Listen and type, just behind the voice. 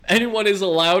anyone is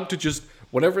allowed to just,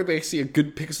 whenever they see a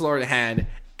good pixel art hand,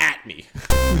 at me.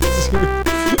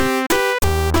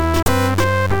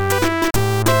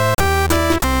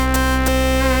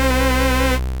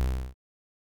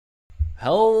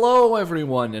 Hello,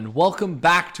 everyone, and welcome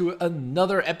back to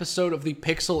another episode of the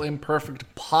Pixel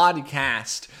Imperfect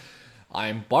podcast.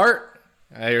 I'm Bart.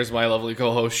 Here's my lovely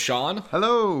co-host, Sean.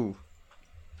 Hello.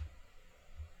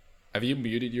 Have you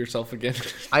muted yourself again?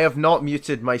 I have not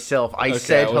muted myself. I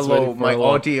said hello. My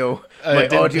audio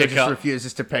just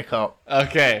refuses to pick up.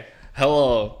 Okay.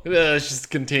 Hello. Let's just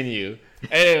continue.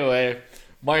 Anyway,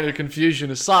 minor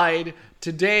confusion aside,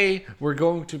 today we're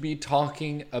going to be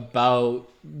talking about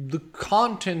the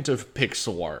content of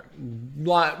pixel art.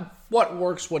 What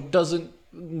works, what doesn't,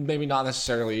 maybe not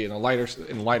necessarily in a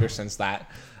lighter sense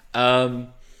that. But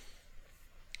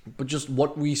just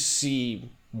what we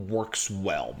see works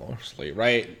well mostly,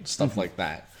 right? Stuff like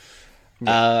that.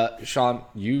 Yeah. Sean,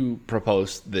 you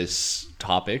proposed this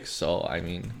topic, so I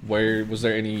mean, where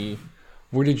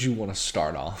did you want to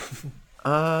start off?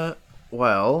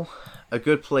 Well, a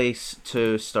good place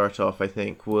to start off, I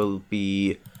think, will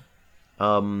be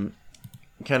kind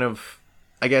of,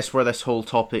 I guess where this whole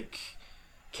topic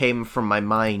came from my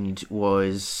mind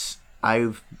was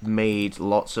I've made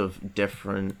lots of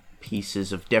different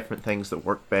pieces of different things that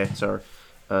work better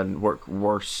and work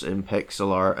worse in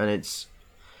pixel art, and it's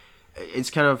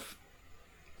kind of,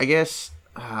 I guess,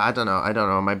 I don't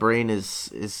know. My brain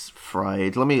is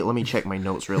fried. Let me check my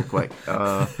notes real quick.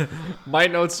 My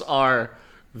notes are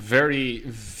very,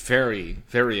 very,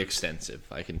 very extensive.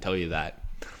 I can tell you that.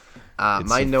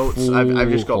 My notes, I've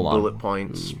just got bullet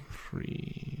points. 2,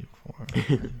 3, 4,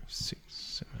 5, 6,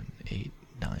 7, 8,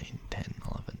 9, 10,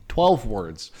 11, 12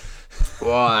 words.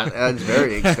 Wow, that's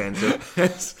very extensive.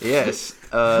 Yes.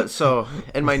 So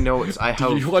in my notes, I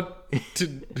have. Do you want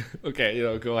to?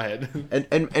 Okay, go ahead.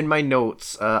 In my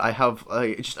notes, I have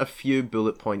just a few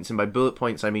bullet points, and by bullet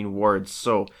points I mean words.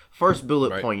 So first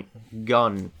bullet point,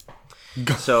 gun.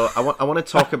 So I want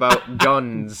to talk about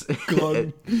guns,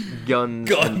 guns in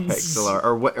pixel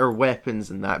art, or weapons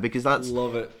and that, because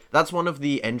love it. That's one of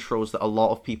the intros that a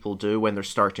lot of people do when they're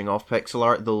starting off pixel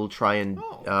art. They'll try and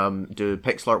do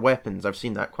pixel art weapons. I've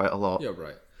seen that quite a lot. Yeah,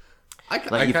 right.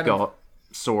 You've got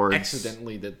swords.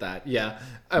 Accidentally did that. Yeah,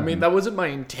 I mean that wasn't my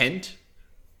intent.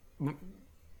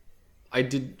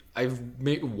 I've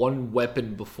made one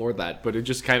weapon before that, but it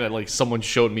just kind of like someone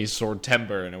showed me Sword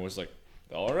Timber, and it was like,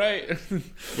 all right.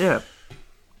 Yeah.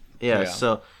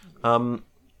 So,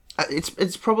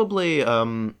 it's probably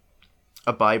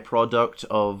a byproduct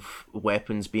of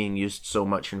weapons being used so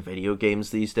much in video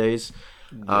games these days.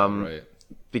 Right.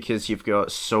 Because you've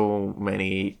got so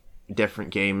many different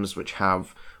games which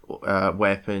have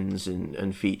weapons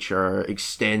and feature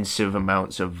extensive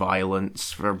amounts of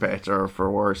violence, for better or for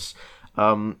worse.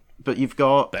 But you've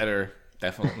got better,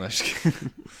 definitely.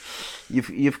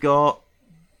 you've got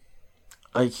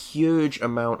a huge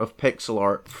amount of pixel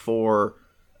art for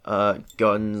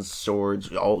guns, swords,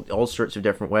 all sorts of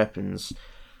different weapons,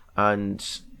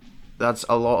 and that's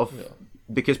a lot of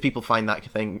because people find that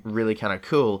thing really kind of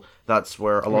cool. That's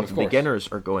where a lot of beginners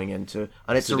are going into,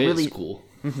 and it's really cool.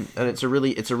 And it's a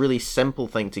really simple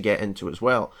thing to get into as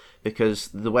well, because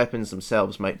the weapons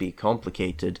themselves might be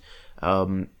complicated,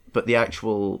 but the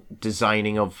actual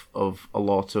designing of a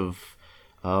lot of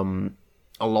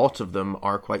them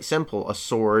are quite simple. A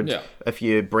sword, if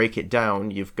you break it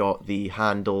down, you've got the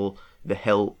handle, the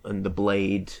hilt, and the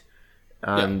blade,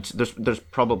 and there's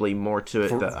probably more to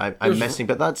it that I'm missing,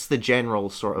 but that's the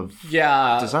general sort of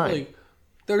design. Like,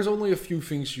 there's only a few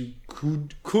things you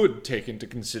could take into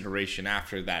consideration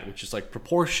after that, which is like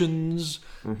proportions,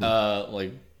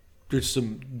 like there's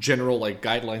some general like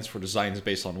guidelines for designs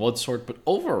based on one sort, but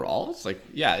overall it's like,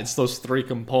 it's those three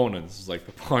components. It's like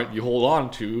the part you hold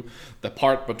on to, the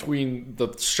part between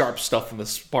the sharp stuff and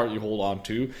the part you hold on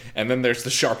to, and then there's the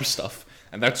sharp stuff,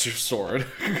 and that's your sword.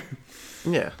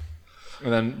 Yeah.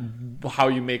 And then how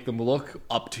you make them look,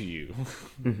 up to you.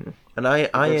 And I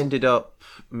ended up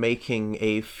making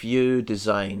a few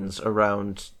designs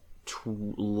around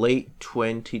late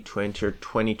 2020 or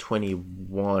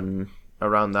 2021,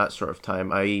 around that sort of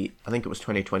time. I think it was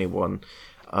 2021.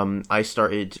 I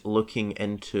started looking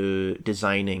into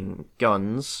designing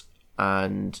guns,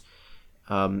 and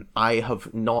I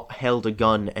have not held a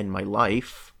gun in my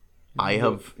life. I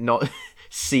have not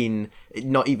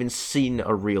even seen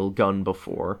a real gun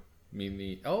before. I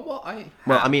mean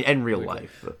in real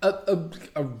life.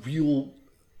 A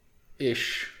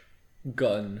real-ish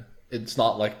gun. It's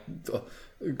not like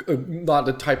not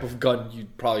the type of gun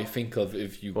you'd probably think of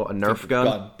if you a Nerf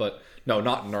gun? But no,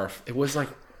 not Nerf. It was like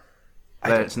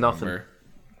it's nothing. Remember.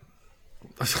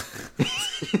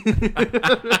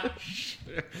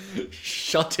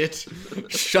 Shut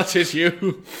it,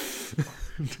 you.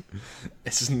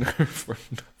 It's Nerf or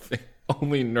nothing.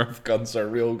 Only Nerf guns are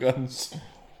real guns.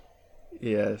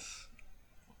 Yes.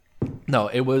 No,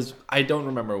 it was. I don't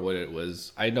remember what it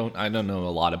was. I don't know a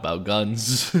lot about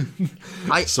guns.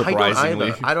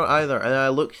 Surprisingly, I don't either. And I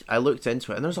looked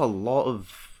into it, and there's a lot.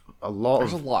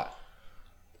 There's a lot.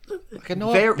 Like I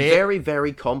know very,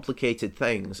 very complicated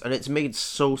things, and it's made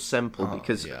so simple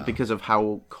because of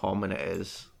how common it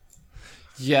is.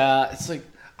 Yeah, it's like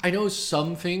I know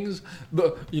some things,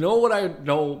 but you know what I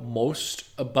know most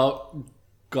about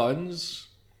guns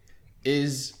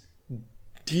is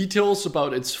details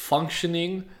about its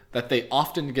functioning that they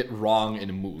often get wrong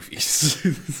in movies.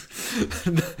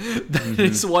 That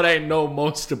is what I know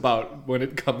most about when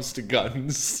it comes to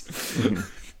guns.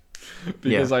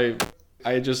 Because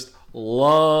I just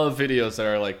love videos that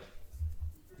are like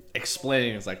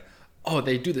explaining. It's like, oh,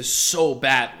 they do this so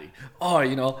badly. Oh,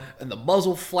 and the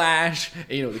muzzle flash,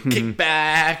 and the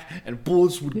kickback, and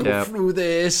bullets would go through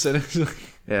this, and it's like,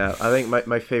 yeah, I think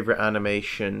my favorite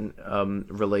animation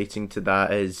relating to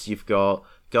that is you've got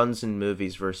guns in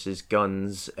movies versus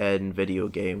guns in video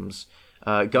games.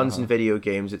 Guns in video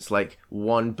games, it's like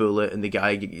one bullet and the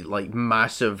guy, like,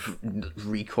 massive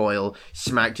recoil,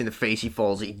 smacked in the face, he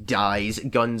falls, he dies.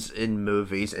 Guns in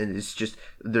movies, and it's just,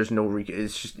 there's no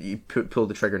it's just, you pull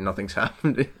the trigger, nothing's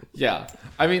happened. Yeah.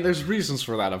 I mean, there's reasons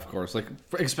for that, of course. Like,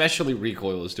 especially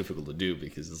recoil is difficult to do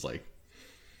because it's like,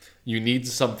 you need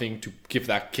something to give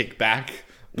that kick back,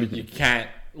 but you can't,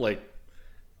 like,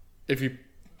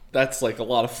 that's like a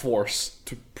lot of force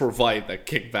to provide that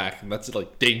kickback, and that's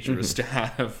like dangerous to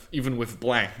have, even with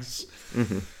blanks.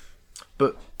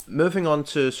 But moving on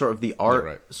to sort of the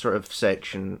art sort of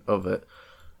section of it,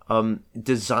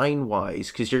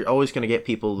 design-wise, because you're always going to get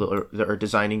people that are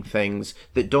designing things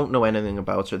that don't know anything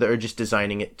about it, that are just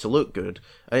designing it to look good.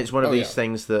 And it's one of these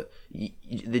things that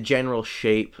the general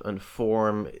shape and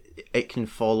form, it can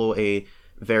follow a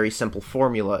very simple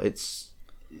formula.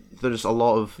 There's a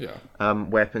lot of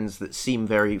weapons that seem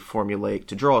very formulaic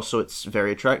to draw, so it's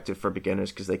very attractive for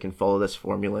beginners because they can follow this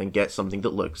formula and get something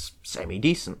that looks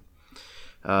semi-decent.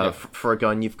 For a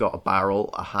gun, you've got a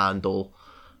barrel, a handle,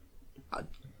 and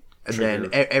trigger,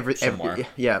 then every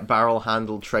barrel,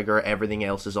 handle, trigger, everything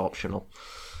else is optional.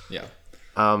 Yeah.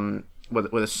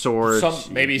 With a sword,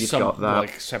 some got that.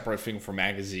 Like separate thing for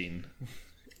magazine.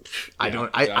 I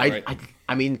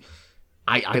mean,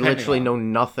 I literally know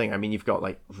nothing. I mean, you've got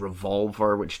like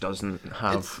revolver, which doesn't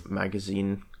have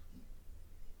magazine.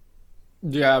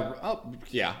 Yeah,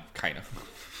 kind of.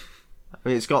 I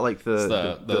mean, it's got like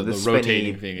the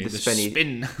rotating thingy, the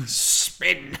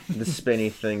spin, the spinny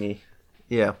thingy.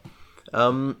 Yeah.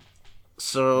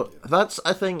 So that's,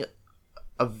 I think,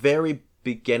 a very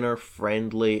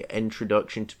beginner-friendly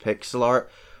introduction to pixel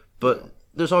art, but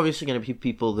there's obviously going to be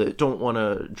people that don't want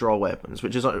to draw weapons,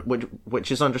 which is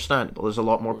understandable. There's a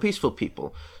lot more peaceful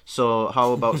people. So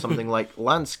how about something like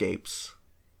landscapes?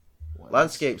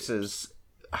 Landscapes is...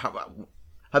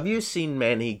 Have you seen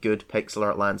many good pixel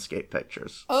art landscape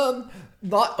pictures?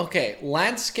 Not... Okay,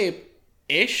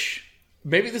 landscape-ish.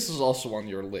 Maybe this is also on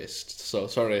your list, so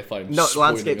sorry if I'm spoiling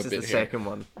landscapes a bit is the here. second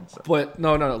one. So. But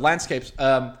no, landscapes...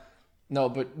 No,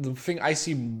 but the thing I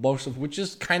see most of, which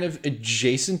is kind of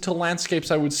adjacent to landscapes,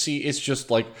 I would see, is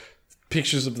just like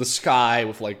pictures of the sky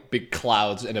with like big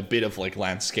clouds and a bit of like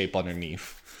landscape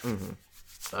underneath.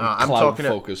 Cloud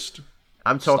focused.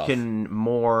 I'm talking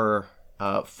more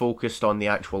focused on the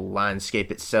actual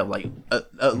landscape itself, like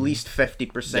at least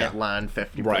 50% land,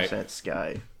 50%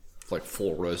 sky. Like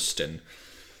forest and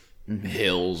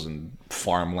hills and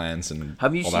farmlands and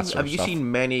have you all that sort of stuff. Seen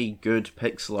many good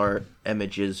pixel art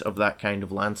images of that kind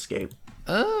of landscape?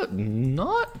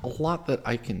 Not a lot that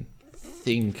I can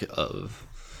think of.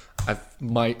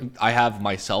 I have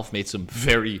myself made some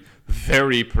very,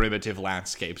 very primitive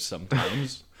landscapes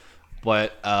sometimes,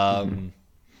 but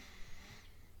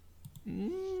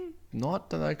not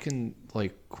that I can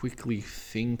like quickly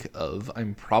think of.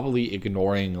 I'm probably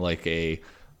ignoring like a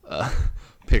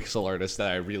pixel artist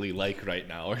that I really like right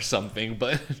now or something,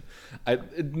 but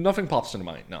nothing pops into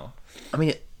mind. No, I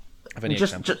mean,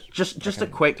 just a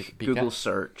quick Google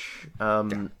search.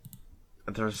 There's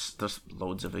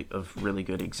loads of really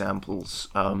good examples.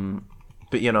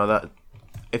 But you know that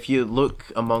if you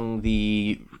look among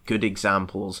the good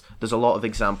examples, there's a lot of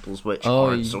examples which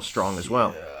aren't so strong as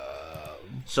well.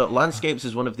 So landscapes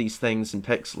is one of these things in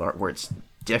pixel art where it's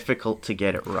difficult to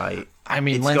get it right. I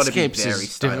mean, landscapes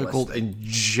is difficult in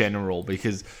general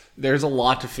because there's a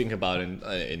lot to think about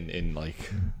in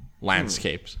like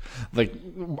landscapes. Like,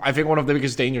 I think one of the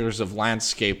biggest dangers of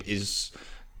landscape is,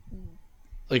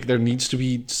 like, there needs to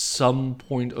be some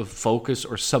point of focus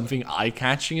or something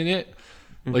eye-catching in it.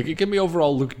 Like, it can be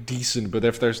overall look decent, but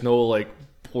if there's no, like,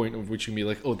 point of which you can be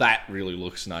like, oh, that really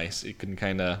looks nice, it can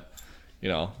kind of,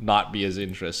 not be as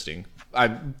interesting.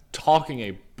 I'm talking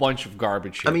a bunch of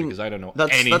garbage here because I don't know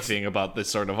anything about this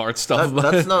sort of art stuff.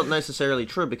 That's not necessarily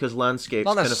true, because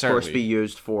landscapes can, of course, be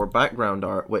used for background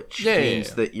art, which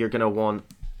means that you're going to want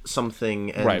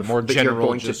something more that general,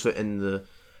 you're going to put in the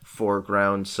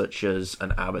foreground, such as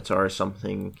an avatar or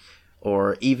something,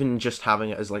 or even just having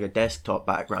it as like a desktop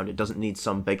background. It doesn't need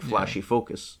some big flashy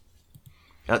focus.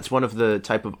 That's one of the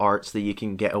type of arts that you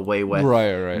can get away with,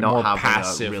 right. Not more having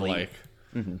passive, a really, like.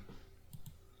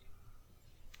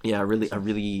 a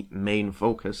really main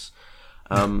focus.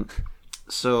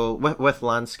 So with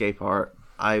landscape art,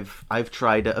 I've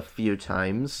tried it a few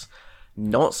times,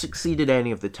 not succeeded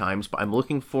any of the times, but I'm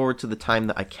looking forward to the time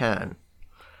that I can.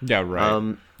 Yeah,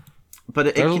 right. But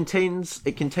it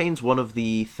contains one of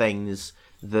the things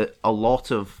that a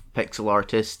lot of pixel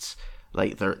artists,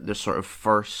 like their sort of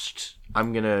first,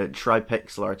 I'm gonna try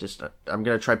pixel art, I'm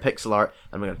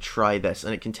gonna try this,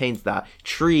 and it contains that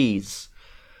trees.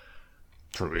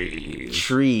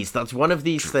 That's one of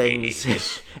these things.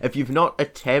 If you've not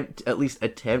at least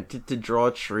attempted to draw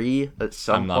a tree at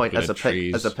some point as a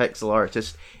pixel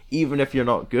artist, even if you're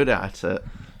not good at it,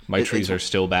 my trees are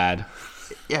still bad.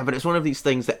 Yeah, but it's one of these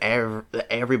things that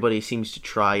everybody seems to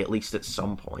try at least at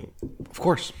some point. Of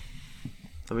course.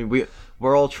 I mean,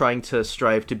 we're all trying to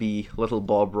strive to be little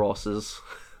Bob Rosses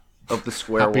of the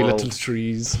square Happy world. little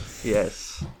trees.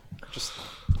 Yes. Just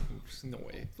no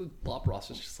way. Bob Ross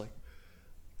is just like,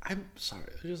 I'm sorry.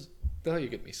 Now you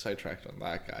get me sidetracked on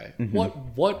that guy.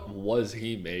 What was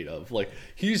he made of? Like,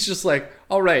 he's just like,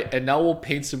 all right, and now we'll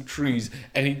paint some trees,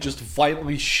 and he just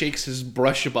violently shakes his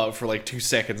brush about for like 2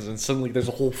 seconds, and suddenly there's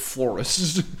a whole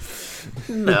forest.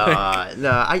 I'm not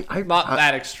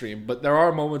that extreme, but there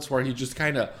are moments where he just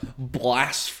kind of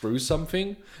blasts through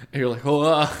something, and you're like,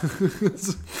 oh,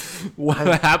 what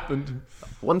happened?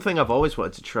 One thing I've always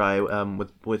wanted to try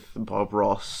with Bob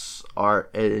Ross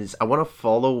art is I want to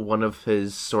follow one of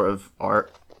his sort of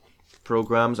art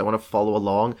programs. I want to follow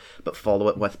along, but follow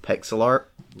it with pixel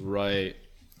art. Right.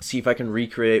 See if I can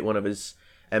recreate one of his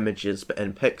images, but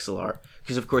in pixel art.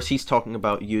 Because of course he's talking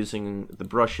about using the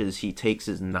brushes. He takes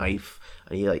his knife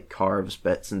and he like carves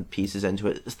bits and pieces into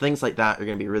it. Things like that are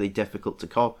going to be really difficult to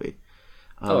copy.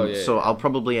 So I'll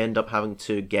probably end up having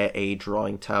to get a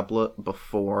drawing tablet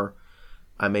before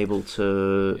I'm able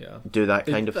to do that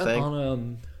kind of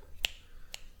thing.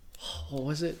 What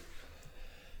was it?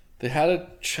 They had a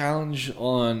challenge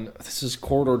on, this is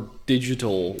Corridor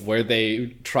Digital, where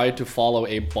they tried to follow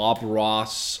a Bob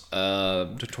Ross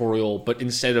tutorial, but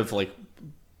instead of like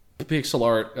pixel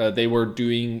art, they were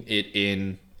doing it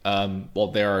in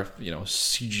they're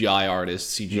CGI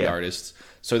artists,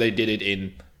 so they did it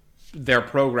in their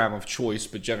program of choice,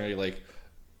 but generally like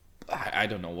I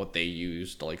don't know what they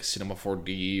used, like Cinema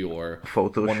 4D or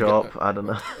Photoshop. I don't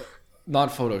know.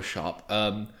 Not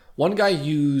Photoshop. One guy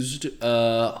used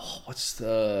what's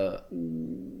the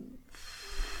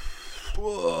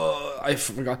I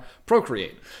forgot,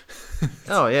 Procreate.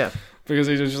 Oh yeah. Because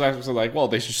they just actually like, well,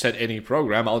 they should set any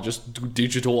program. I'll just do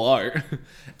digital art.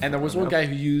 And there was one guy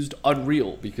who used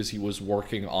Unreal because he was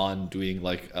working on doing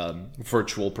like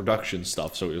virtual production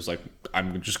stuff. So he was like,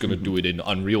 I'm just gonna do it in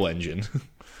Unreal Engine.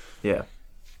 Yeah.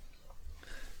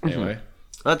 Anyway,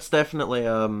 that's definitely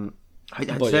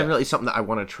definitely something that I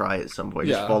want to try at some point.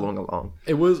 Just following along.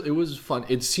 It was fun.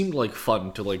 It seemed like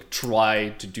fun to like try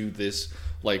to do this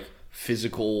like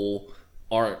physical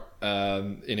art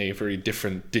in a very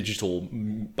different digital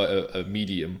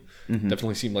medium.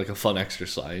 Definitely seemed like a fun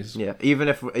exercise. Yeah, even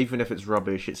if it's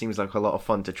rubbish, it seems like a lot of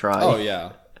fun to try. Oh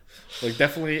yeah. Like,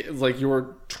 definitely, like,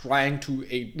 you're trying to...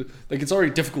 Like, it's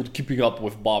already difficult keeping up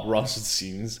with Bob Ross's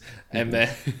scenes, and then...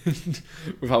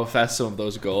 with how fast some of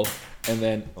those go. And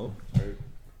then... Oh, sorry.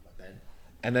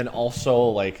 And then also,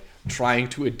 like, trying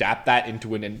to adapt that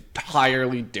into an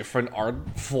entirely different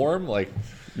art form. Like,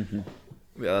 yeah,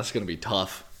 that's going to be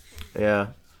tough. Yeah.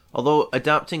 Although,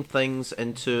 adapting things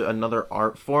into another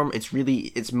art form,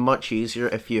 it's much easier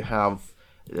if you have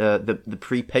the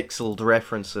pre-pixeled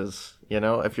references. You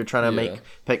know, if you're trying to make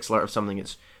pixel art of something,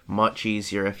 it's much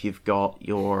easier if you've got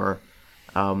your,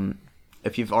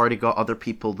 if you've already got other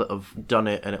people that have done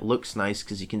it and it looks nice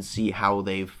because you can see how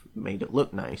they've made it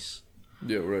look nice.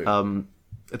 Yeah, right.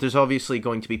 There's obviously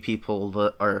going to be people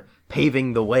that are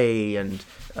paving the way and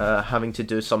having to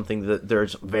do something that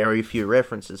there's very few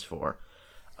references for.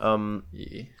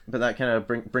 Yeah. But that kind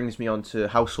of brings me on to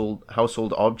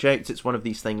household objects. It's one of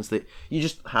these things that you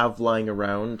just have lying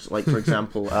around, like for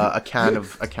example, a can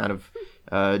of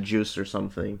juice or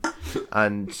something,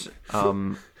 and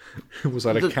Was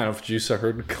that a can of juice I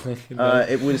heard clanking?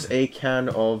 it was a can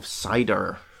of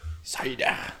cider.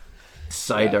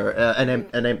 Cider,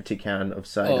 an empty can of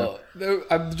cider. No,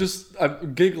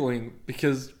 I'm giggling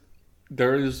because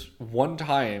there is one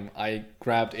time I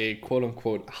grabbed a quote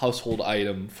unquote household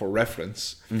item for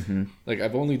reference. Mm-hmm. Like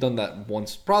I've only done that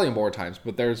once, probably more times,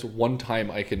 but there's one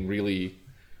time I can really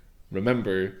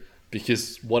remember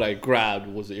because what I grabbed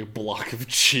was a block of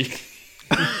cheese.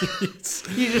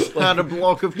 You just had a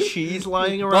block of cheese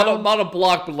lying around? Not a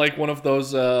block, but like one of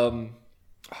those,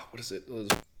 what is it? Those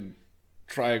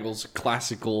triangles,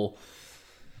 classical,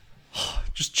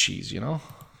 just cheese, you know?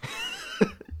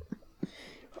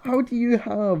 How do you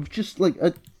have just like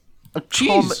a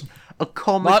cheese? A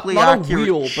comically not accurate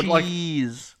a wheel, cheese. but like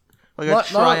a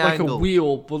triangle. Not like a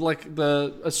wheel, but like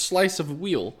a slice of a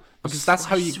wheel. Because that's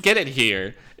how you get it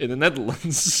here in the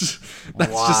Netherlands.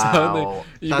 That's just how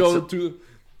you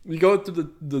go to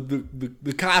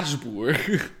the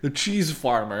kaasboer, the cheese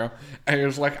farmer, and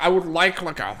it's like, I would like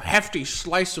a hefty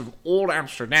slice of old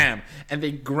Amsterdam, and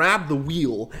they grab the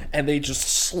wheel and they just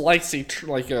slice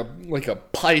like a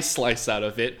pie slice out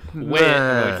of it. Wait,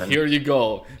 like, here you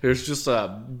go. There's just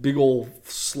a big old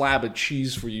slab of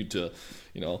cheese for you to,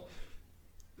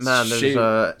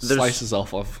 slices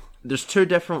off of. There's two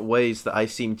different ways that I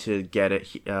seem to get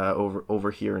it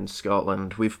over here in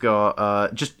Scotland. We've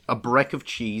got just a brick of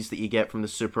cheese that you get from the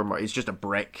supermarket. It's just a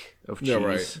brick of cheese. Yeah,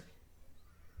 right.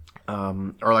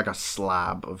 Or like a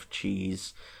slab of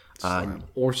cheese.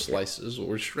 Or slices,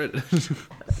 or shredded.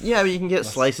 Yeah, you can get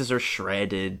slices or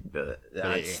shredded, but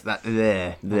that's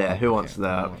who wants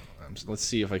that? Let's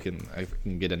see if I can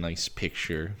get a nice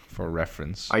picture for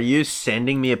reference. Are you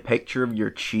sending me a picture of your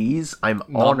cheese? I'm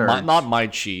honored. Not my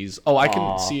cheese. Oh, I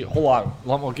can see. Hold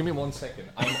on. Give me 1 second.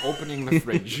 I'm opening the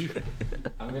fridge.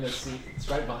 I'm gonna see. It's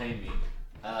right behind me.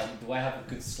 Do I have a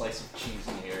good slice of cheese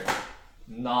in here?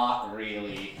 Not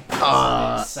really.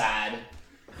 It's sad.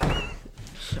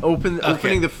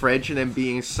 Opening the fridge and then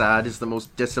being sad is the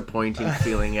most disappointing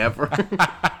feeling ever.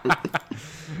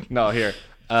 No, here.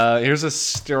 Here's a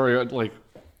stereotypical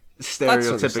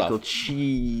sort of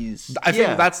cheese. I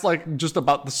think that's like just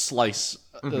about the slice,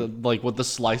 like what the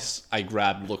slice I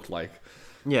grabbed looked like.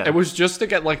 Yeah, it was just to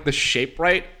get like the shape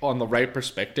right on the right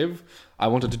perspective. I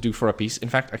wanted to do for a piece. In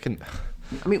fact, I can.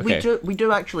 I mean, we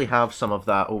do actually have some of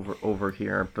that over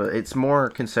here, but it's more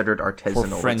considered artisanal.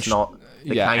 For French, it's not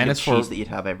the kind of cheese that you'd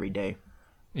have every day.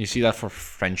 You see that for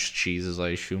French cheeses,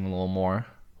 I assume, a little more.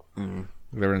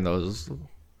 They're in those.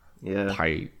 Yeah.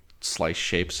 Pie slice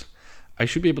shapes. I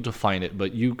should be able to find it,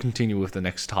 but you continue with the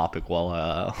next topic while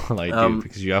I do,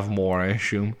 because you have more, I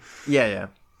assume. Yeah.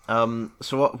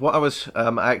 So what I was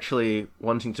actually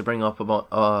wanting to bring up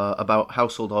about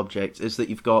household objects is that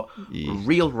you've got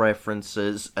real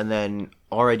references and then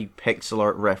already pixel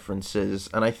art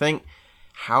references, and I think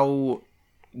how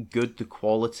good the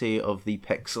quality of the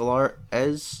pixel art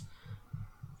is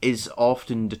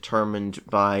often determined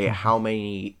by how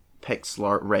many pixel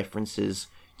art references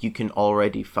you can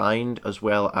already find, as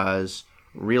well as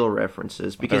real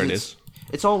references, because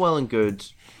it's all well and good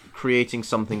creating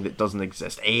something that doesn't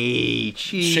exist. Cheese.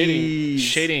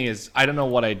 Shading is, I don't know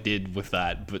what I did with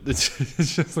that, but it's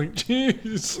just like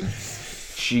cheese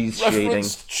shading.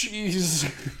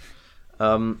 Cheese.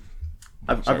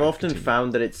 I've often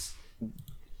found that it's,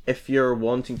 if you're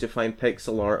wanting to find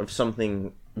pixel art of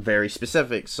something very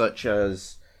specific, such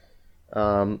as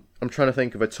I'm trying to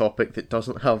think of a topic that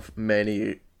doesn't have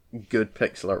many good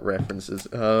pixel art references.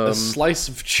 A slice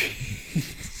of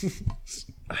cheese.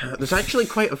 There's actually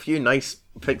quite a few nice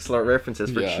pixel art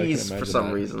references for cheese for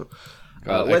some reason.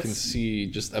 I can see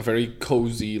just a very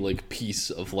cozy like piece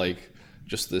of like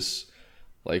just this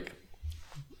like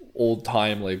old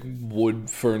time like wood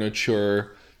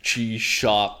furniture cheese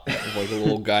shop with like a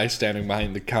little guy standing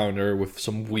behind the counter with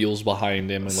some wheels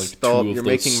behind him and like two of you're those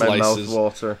making slices. My mouth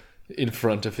water. In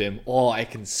front of him. Oh, I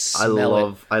can smell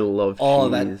it. I love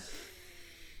cheese.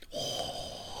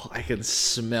 I can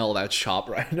smell that shop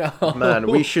right now. Man,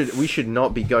 we should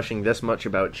not be gushing this much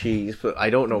about cheese, but I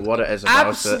don't know what it is about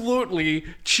Absolutely.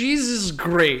 Cheese is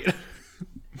great.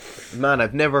 Man,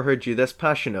 I've never heard you this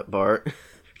passionate, Bart.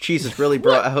 Cheese has really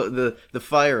brought out the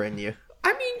fire in you.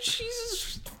 I mean, cheese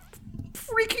is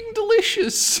freaking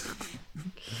delicious.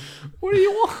 What do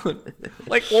you want?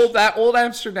 Like old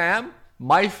Amsterdam?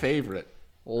 My favorite.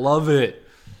 Love it.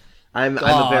 I'm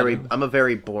a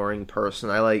very boring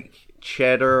person. I like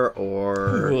cheddar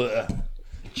or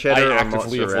cheddar I or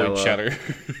actively mozzarella. avoid cheddar.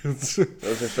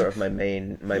 Those are sort of my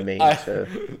main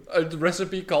two. A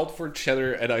recipe called for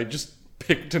cheddar, and I just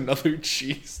picked another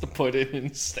cheese to put in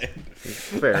instead.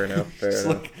 Fair enough. Fair It's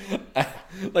enough.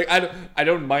 I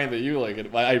don't mind that you like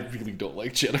it, but I really don't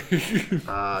like cheddar.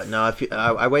 No,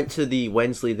 I went to the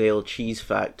Wensleydale Cheese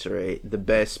Factory, the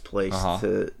best place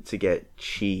to get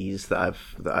cheese that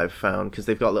I've found, because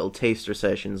they've got little taster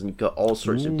sessions and you've got all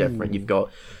sorts of different. You've got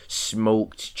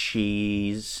smoked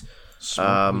cheese.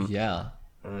 Yeah.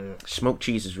 Smoked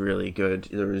cheese is really good.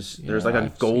 There's like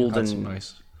I've had some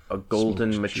nice a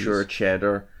golden smoked mature cheese.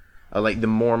 cheddar. I like the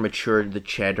more mature the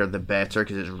cheddar, the better,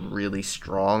 because it's really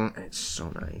strong and it's so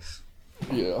nice.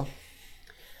 Yeah.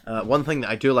 One thing that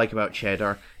I do like about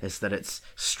cheddar is that it's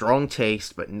strong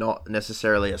taste, but not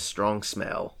necessarily a strong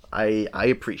smell. I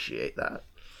appreciate that.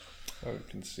 I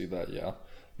can see that, yeah.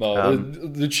 No,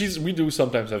 the cheese, we do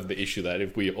sometimes have the issue that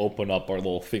if we open up our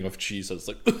little thing of cheese, it's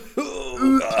like,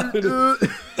 oh, God,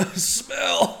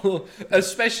 smell.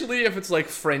 Especially if it's like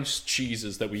French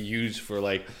cheeses that we used for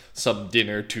like some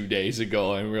dinner 2 days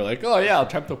ago, and we're like, oh yeah,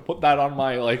 time to put that on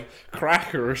my like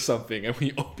cracker or something, and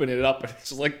we open it up and it's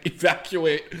just like,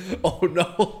 evacuate. Oh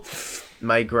no.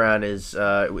 My gran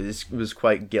was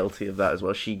quite guilty of that as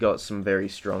well. She got some very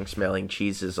strong smelling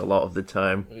cheeses a lot of the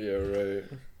time. Yeah, right.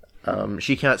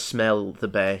 She can't smell the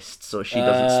best, so she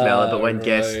doesn't smell it. But when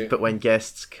right.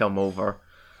 guests come over,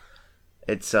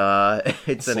 it's an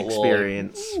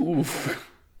experience. Oof.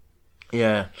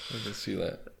 Yeah. I can see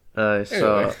that.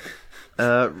 So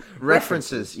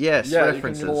references, yes, Yeah,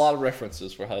 references. you can get a lot of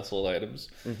references for household items.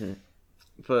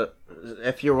 But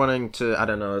if you're wanting to, I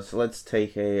don't know. So let's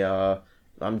take a.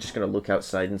 I'm just gonna look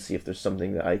outside and see if there's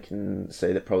something that I can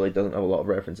say that probably doesn't have a lot of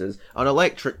references. An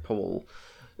electric pole.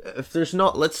 If there's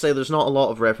not, let's say there's not a lot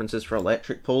of references for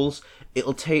electric poles,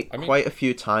 it'll take quite a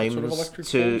few times Sort of electric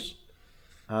to. poles?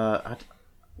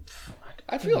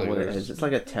 I feel like What it there's- is? It's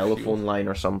like a telephone line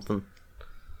or something.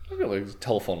 I feel like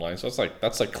telephone lines. That's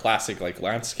like classic like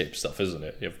landscape stuff, isn't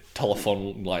it? You have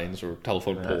telephone lines or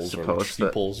telephone poles or suppose sea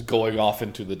that- poles going off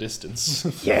into the distance.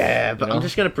 Yeah, but You I'm know?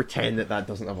 just gonna pretend that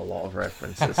doesn't have a lot of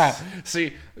references.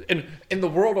 See, in the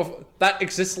world of that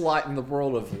exists a lot in the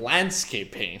world of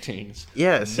landscape paintings.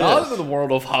 Yes, Not yes. in the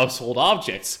world of household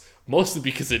objects. Mostly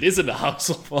because it isn't a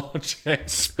household object.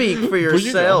 Speak for you know.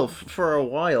 yourself. For a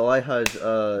while, I had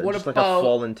What just like a about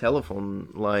fallen telephone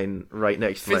line right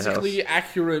next to my house. Physically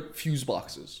accurate fuse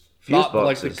boxes. Fuse Not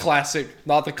like the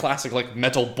boxes. classic like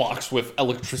metal box with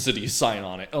electricity sign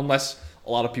on it. Unless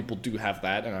a lot of people do have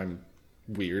that, and I'm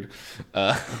weird.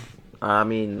 I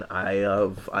mean, I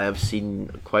have seen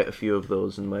quite a few of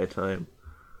those in my time.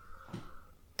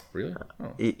 Really?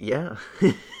 Oh. Yeah.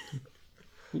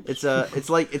 It's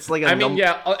like a I mean,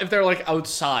 yeah. If they're like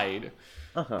outside,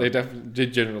 they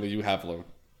generally you have like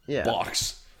Yeah.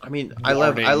 box. I mean, I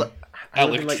live in like the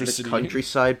electricity.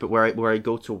 countryside, but where I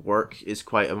go to work is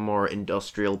quite a more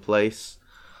industrial place.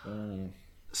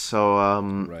 So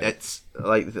Right. it's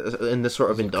like in the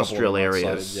sort of There's a couple industrial of them outside,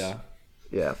 areas. yeah.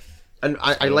 Yeah. And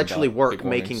I know literally about work big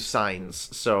making warnings. signs,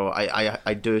 so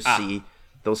I do see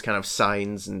those kind of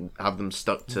signs and have them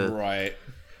stuck to. Right.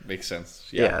 Makes sense.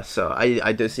 Yeah, so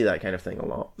I do see that kind of thing a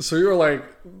lot. So you're like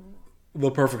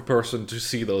the perfect person to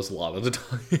see those a lot of the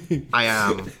time. I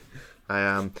am.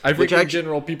 I think Which, in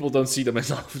general people don't see them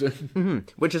as often.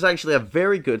 which is actually a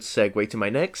very good segue to my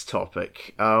next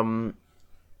topic.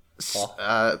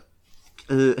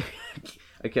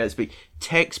 I can't speak.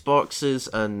 Text boxes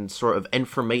and sort of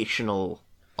informational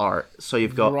art. So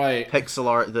you've got Right. pixel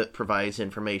art that provides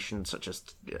information, such as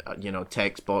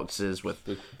text boxes with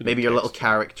bit maybe of your little text.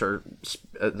 character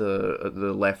at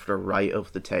the left or right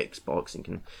of the text box, and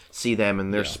can see them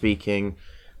and they're speaking,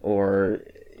 or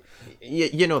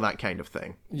you know, that kind of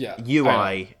thing. Yeah.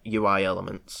 UI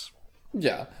elements.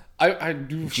 Yeah. I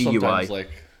do GUI. sometimes like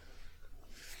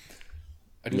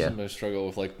I do Yeah. sometimes struggle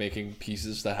with like making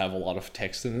pieces that have a lot of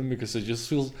text in them because it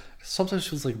just sometimes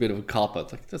feels like a bit of a cop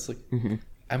out. Like that's like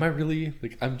am I really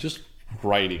like I'm just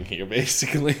writing here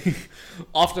basically.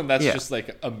 Often that's Yeah. just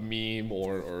like a meme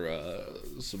or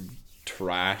some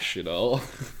trash, you know.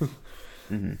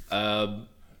 But I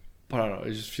don't know,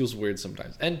 it just feels weird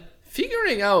sometimes. And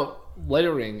figuring out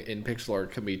lettering in pixel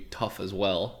art can be tough as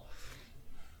well.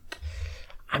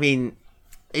 I mean,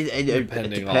 it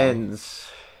Depending on- depends.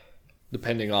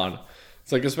 Depending on,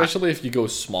 it's like especially if you go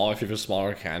small, if you have a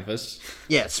smaller canvas.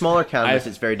 Yeah, smaller canvas, I've-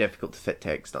 it's very difficult to fit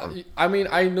text on. I mean,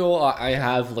 I know I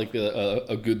have like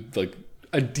a good like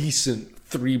a decent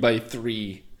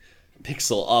 3x3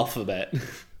 pixel alphabet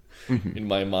in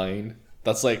my mind.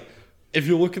 That's like if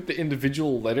you look at the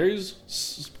individual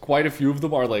letters, quite a few of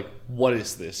them are like, "What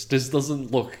is this? This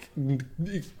doesn't look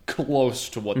close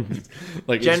to what."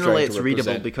 Like Generally, it's it's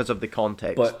readable because of the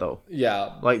context, though.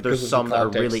 Yeah, Like, there's because of some the that are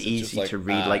context, really it's just easy like, to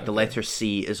read. Like, the okay. letter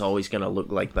C is always going to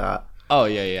look like that. Oh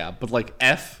yeah. But like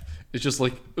F is just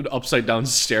like an upside down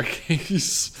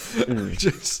staircase.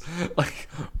 Just like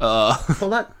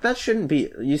Well, that shouldn't be...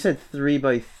 You said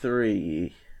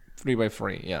 3x3.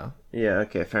 3x3. Yeah. Yeah,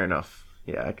 okay, fair enough.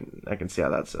 Yeah, I can see how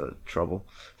that's a trouble.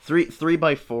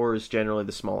 3x4 is generally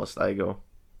the smallest I go.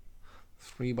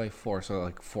 3x4. So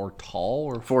like 4 tall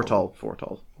or 4 tall. 4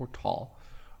 tall.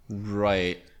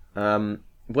 Right.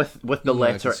 With the Yeah, I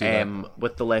letter can see M,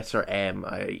 with the letter M,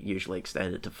 I usually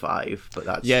extend it to 5, but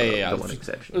that's Yeah. the one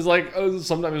exception. It's like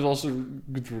sometimes it's also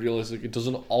good to realize like it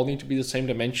doesn't all need to be the same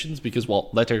dimensions because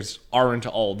letters aren't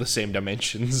all the same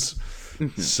dimensions.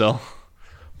 So,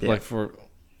 like for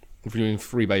if you're doing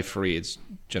 3x3, it's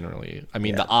generally. I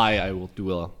mean, the I will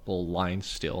do a little line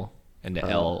still, and the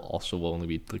L also will only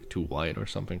be like 2 wide or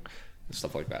something, and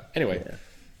stuff like that. Anyway.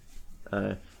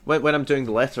 When I'm doing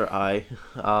the letter I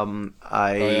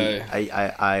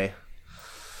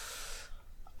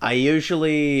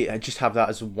usually just have that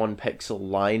as 1 pixel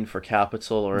line for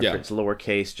capital, or if it's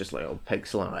lowercase, just like a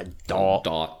pixel and a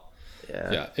dot.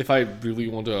 Yeah. If I really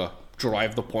want to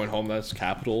drive the point home, that's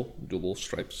capital. Do little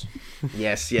stripes.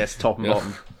 Yes, top and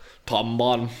bottom. Top and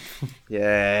bottom.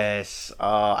 Yes.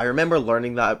 I remember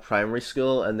learning that at primary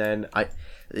school, and then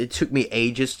it took me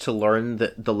ages to learn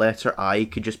that the letter I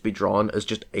could just be drawn as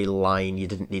just a line. You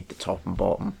didn't need the top and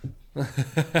bottom.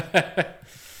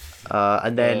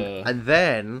 And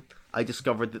then I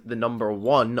discovered that the number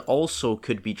 1 also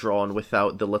could be drawn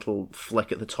without the little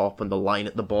flick at the top and the line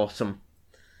at the bottom.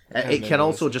 It can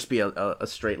also just be a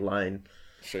straight line.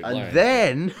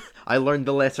 Then I learned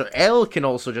the letter L can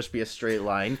also just be a straight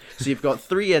line. So you've got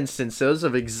 3 instances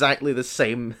of exactly the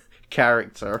same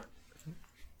character.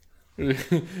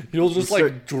 You'll just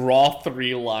like draw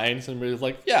 3 lines and be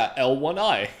like, yeah,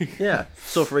 L1I. Yeah.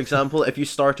 So for example, if you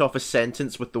start off a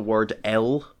sentence with the word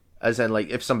L, as in like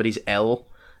if somebody's L,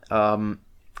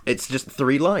 it's just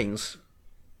 3 lines.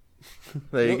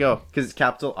 There you go. Because it's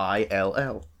capital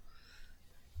I-L-L.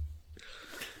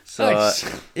 So, Nice.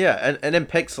 and in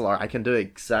pixel art, I can do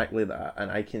exactly that,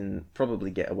 and I can probably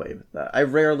get away with that. I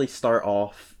rarely start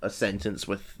off a sentence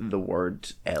with the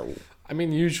word L. I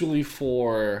mean, usually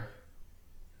for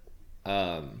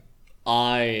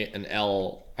I and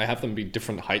L, I have them be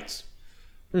different heights.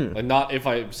 Like, not if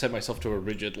I set myself to a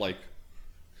rigid, like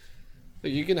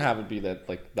you can have it be that,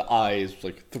 like, the I is,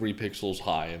 like, 3 pixels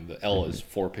high and the L is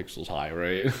 4 pixels high,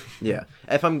 right? Yeah.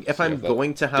 If I'm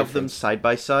going to have them side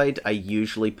by side, I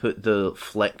usually put the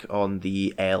flick on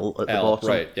the L at the bottom.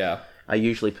 Right, yeah. I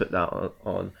usually put that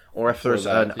on. Or if there's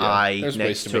an I There's next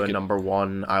ways to to a make it number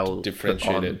 1, I'll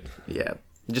differentiate put on, it. Yeah.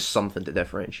 Just something to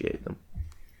differentiate them.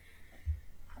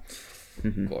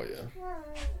 Oh, yeah.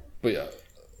 But, yeah.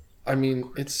 I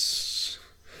mean,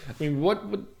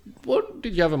 what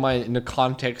did you have in mind in the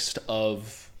context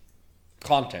of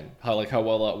content? How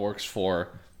well that works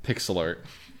for pixel art?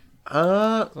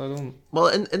 Well,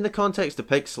 in the context of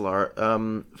pixel art,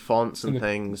 fonts and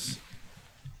things,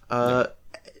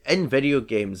 in video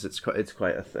games, it's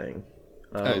quite a thing.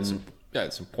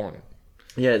 It's important.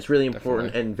 Yeah, it's really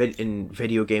important in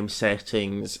video game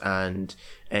settings and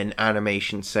in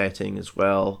animation setting as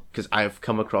well, because I've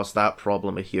come across that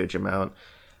problem a huge amount.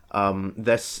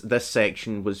 This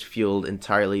section was fueled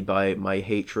entirely by my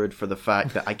hatred for the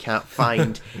fact that I can't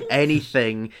find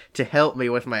anything to help me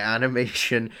with my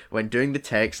animation when doing the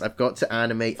text. I've got to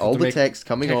animate all the text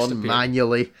coming on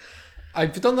manually.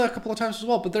 I've done that a couple of times as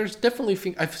well, but there's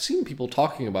definitely I've seen people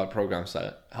talking about programs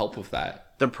that help with that.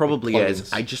 There probably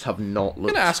is. I just have not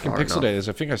looked. I'm gonna ask in far Pixel enough. Days.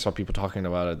 I think I saw people talking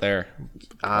about it there.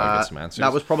 I get some answers.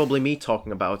 That was probably me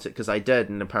talking about it because I did,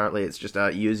 and apparently it's just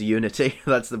use Unity.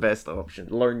 That's the best option.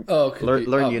 Learn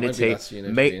Unity.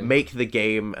 Make the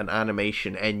game an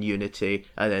animation in Unity,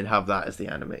 and then have that as the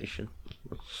animation.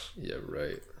 Yeah,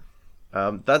 right.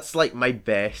 That's like my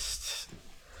best.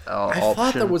 I option.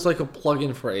 thought there was like a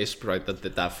plugin for Sprite that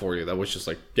did that for you. That was just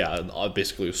like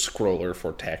basically a scroller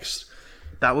for text.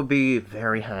 That would be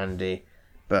very handy,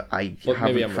 but I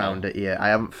haven't found it yet. I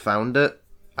haven't found it.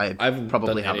 I haven't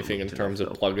probably done anything in terms of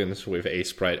plugins with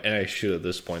Sprite, and I should at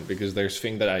this point because there's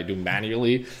thing that I do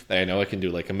manually that I know I can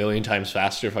do like a million times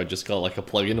faster if I just got like a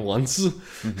plugin once.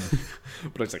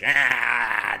 But it's like nah.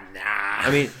 I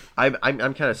mean, I'm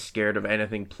kind of scared of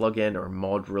anything plugin or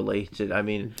mod related. I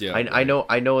mean, I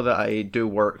know that I do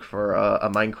work for a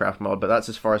Minecraft mod, but that's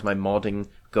as far as my modding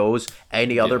goes.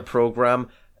 Any other program,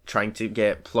 trying to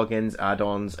get plugins,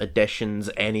 add-ons, additions,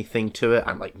 anything to it.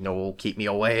 I'm like, no, keep me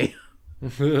away.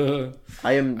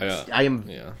 I am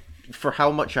Yeah. for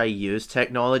how much I use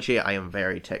technology, I am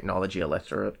very technology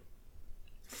illiterate.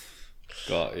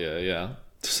 God, yeah.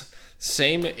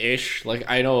 Same-ish. Like,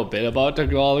 I know a bit about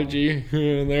technology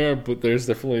here and there, but there's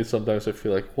definitely sometimes I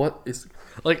feel like, what is...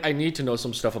 Like, I need to know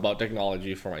some stuff about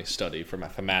technology for my study, for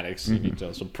mathematics. You need to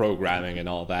know some programming and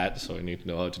all that, so I need to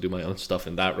know how to do my own stuff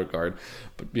in that regard.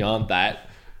 But beyond that,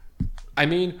 I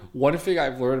mean, one thing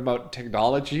I've learned about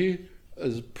technology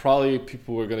is probably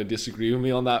people are going to disagree with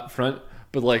me on that front,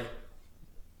 but like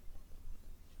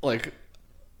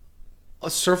a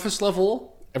surface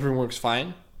level, everything works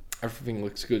fine. Everything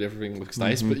looks good. Everything looks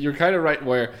nice. But you're kind of right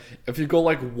where if you go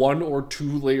like 1 or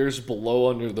 2 layers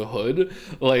below under the hood,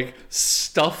 like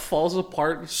stuff falls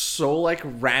apart so like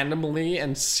randomly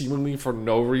and seemingly for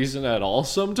no reason at all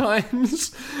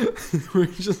sometimes. We're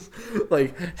just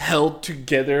like held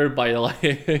together by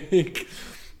like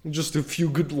just a few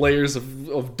good layers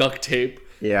of duct tape.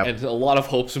 Yeah. And a lot of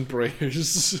hopes and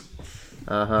prayers.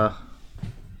 Yeah,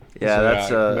 So, that's I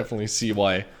can definitely see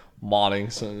why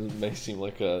modding may seem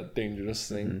like a dangerous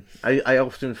thing. I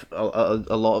often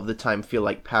a lot of the time feel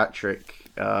like Patrick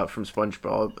from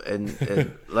SpongeBob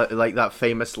and like that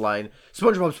famous line,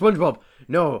 SpongeBob,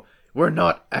 no, we're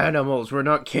not animals, we're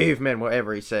not cavemen,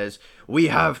 whatever he says, we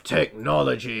have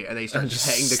technology, and they start Just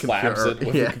hitting the slams computer. it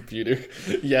with the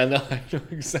computer. Yeah, no, I know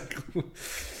exactly.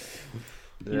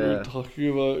 You were talking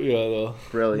about the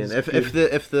Brilliant.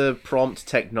 If the prompt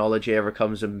technology ever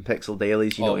comes in Pixel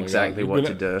Dailies, you know exactly what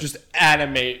to do. Just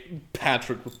animate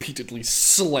Patrick repeatedly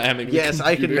slamming. Yes, the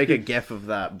I can computer. make a GIF of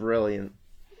that. Brilliant.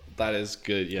 That is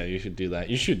good. Yeah, you should do that.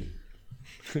 You should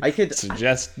I could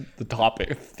suggest the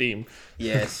topic theme.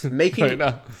 Yes, Right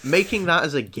now. making that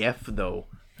as a GIF though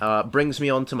brings me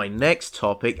on to my next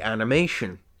topic: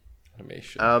 animation.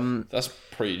 Animation. That's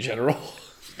pretty general.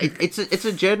 It's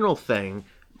a general thing,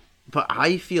 but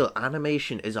I feel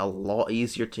animation is a lot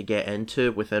easier to get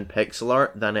into within pixel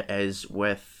art than it is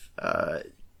with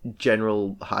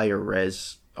general higher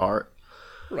res art.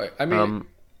 Right. I mean,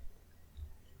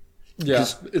 yeah,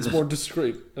 it's more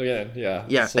discreet. Again, yeah.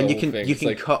 Yeah, it's the and you whole can thing. you It's can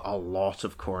like, cut a lot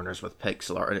of corners with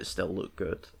pixel art and it still look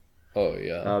good. oh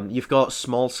yeah. You've got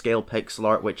small scale pixel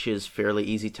art, which is fairly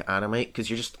easy to animate because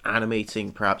you're just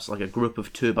animating perhaps like a group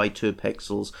of 2x2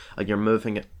 pixels and you're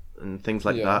moving it and things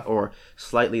like that. Or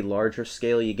slightly larger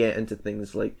scale, you get into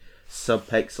things like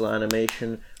subpixel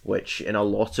animation, which in a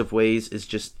lot of ways is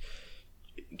just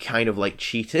kind of like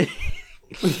cheating.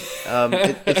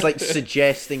 It's like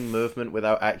suggesting movement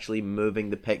without actually moving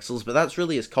the pixels, but that's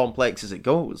really as complex as it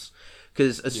goes.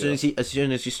 Because as soon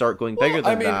as you start going bigger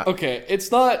than that, okay,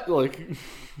 it's not like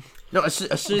no, as soon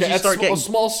as you at start a getting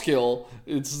small scale,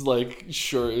 it's like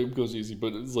sure it goes easy,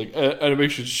 but it's like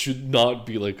animation should not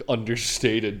be like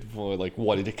understated for like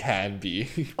what it can be.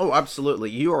 oh, absolutely,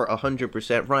 you are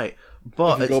 100% right.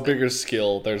 But If you go bigger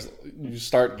scale, you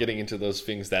start getting into those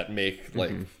things that make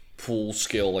like full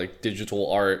scale like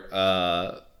digital art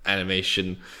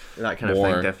animation that kind of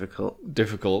more thing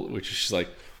difficult, which is just like.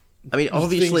 I mean,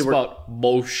 obviously things we're. about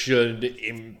motion,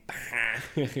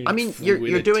 impact. I mean,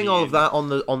 you're doing all of that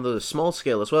on the small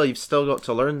scale as well. You've still got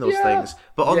to learn those things,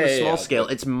 but on the small scale,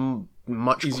 it's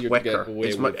much easier quicker. to get away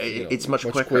It's much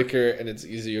quicker. quicker, and it's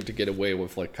easier to get away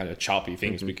with like kind of choppy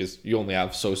things because you only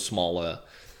have so small a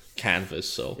canvas.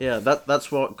 So yeah,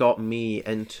 that's what got me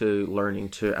into learning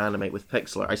to animate with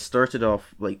pixel art. I started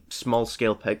off like small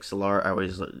scale pixel art. I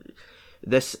was like,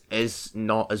 this is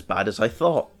not as bad as I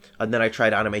thought. And then I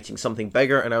tried animating something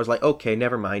bigger, and I was like, okay,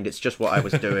 never mind. It's just what I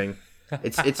was doing.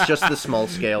 It's just the small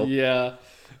scale. yeah,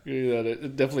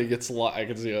 it definitely gets a lot. I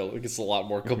can see it gets a lot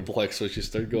more complex once you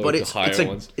start going But to higher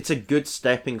ones. It's a good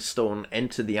stepping stone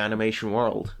into the animation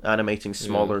world, animating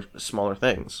smaller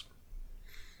things.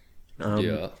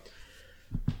 Yeah.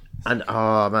 And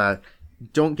oh man,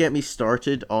 don't get me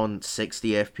started on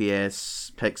 60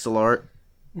 FPS pixel art.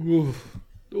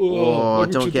 Oh,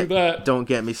 don't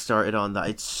get me started on that.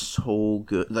 It's so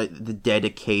good. Like the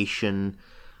dedication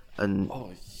and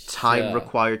time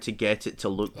required to get it to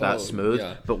look that smooth.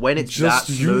 Yeah. But when it's Just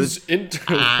that use smooth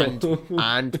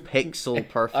and pixel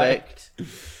perfect,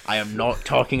 I am not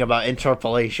talking about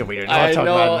interpolation. We are not talking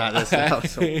about that this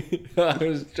episode. I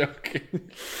was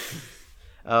joking.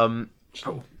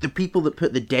 The people that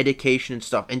put the dedication and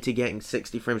stuff into getting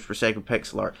 60 frames per second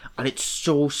pixel art, and it's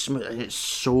so smooth and it's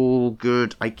so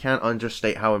good. I can't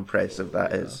understate how impressive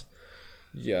that is.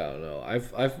 Yeah, no,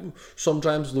 I've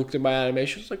sometimes looked at my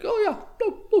animations like, oh yeah,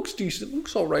 no, looks decent,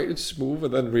 looks all right, it's smooth,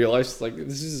 and then realized like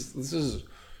this is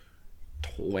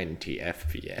 20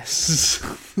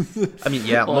 FPS. I mean,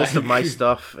 yeah, most of my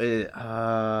stuff, it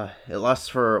lasts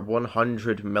for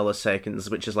 100 milliseconds,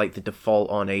 which is like the default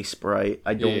on Aseprite.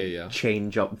 I don't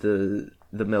change up the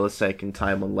millisecond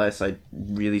time unless I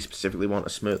really specifically want a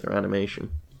smoother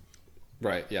animation.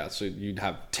 Right, yeah, so you'd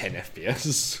have 10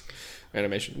 FPS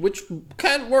animation, which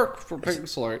can work for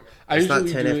pixel art. It's not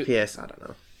 10 FPS, I don't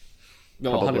know.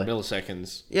 No, probably. 100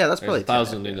 milliseconds. Yeah, that's probably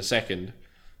 1,000 in a second.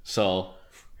 So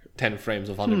 10 frames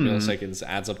of 100 milliseconds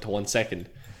adds up to 1 second.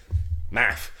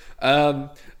 Math.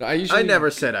 I never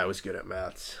said I was good at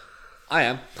maths. I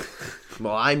am.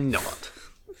 Well, I'm not.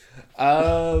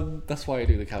 That's why I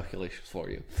do the calculations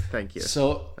for you. Thank you.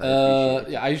 So,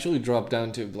 I usually drop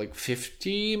down to like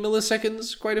 50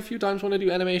 milliseconds quite a few times when I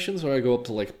do animations, or I go up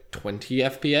to like 20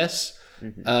 FPS.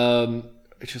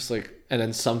 It's just like, and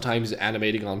then sometimes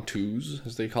animating on twos,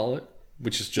 as they call it,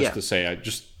 which is just to say I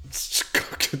just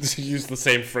use the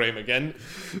same frame again.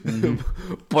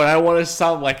 But I want to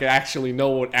sound like I actually know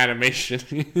what animation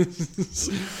is.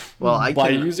 Well, by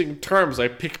using terms I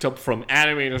picked up from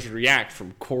Animators React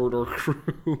from Corridor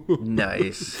Crew.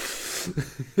 Nice.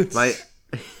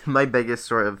 My biggest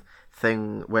sort of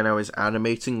thing when I was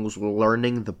animating was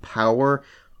learning the power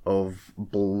of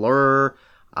blur.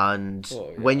 And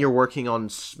when you're working on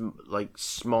like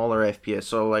smaller FPS,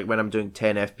 so like when I'm doing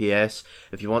 10 FPS,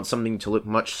 if you want something to look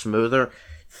much smoother,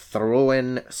 throw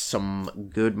in some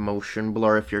good motion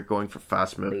blur if you're going for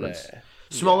fast movements.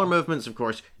 Smaller movements, of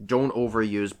course, don't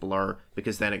overuse blur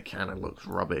because then it kind of looks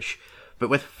rubbish. But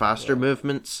with faster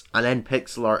movements, and then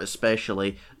pixel art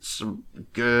especially, some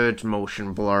good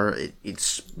motion blur,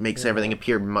 it makes everything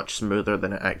appear much smoother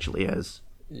than it actually is.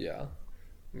 Yeah.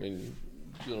 I mean,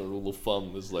 rule of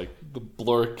thumb is like the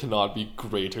blur cannot be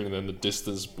greater than the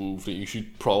distance moved. You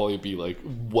should probably be like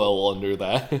well under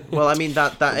that. Well, I mean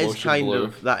that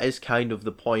is kind of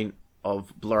the point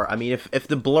of blur. I mean, if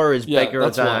the blur is bigger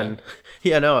than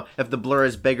if the blur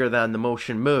is bigger than the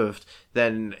motion moved,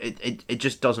 then it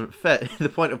just doesn't fit. The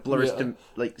point of blur is to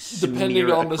like depending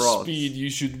on the across. speed,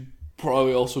 you should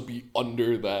probably also be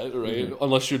under that, right?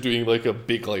 Unless you're doing like a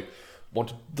big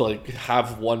want to like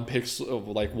have one pixel of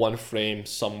like one frame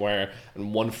somewhere,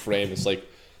 and one frame is like,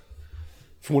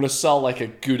 if you want to sell like a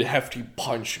good hefty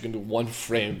punch, you can do one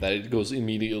frame that it goes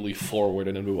immediately forward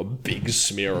and then do a big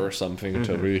smear or something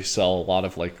to really sell a lot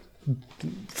of like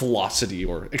velocity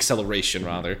or acceleration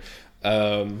rather.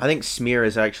 I think smear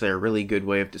is actually a really good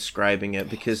way of describing it,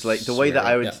 because like the way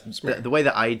that the way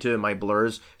that I do my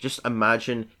blurs, just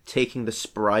imagine taking the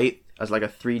sprite as like a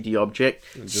 3D object,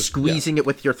 squeezing it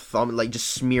with your thumb, like just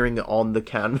smearing it on the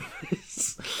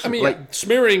canvas. I mean, like,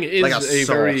 smearing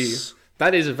is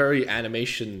that is a very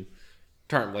animation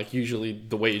term. Like usually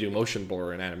the way you do motion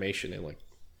blur in animation, it like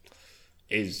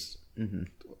is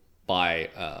by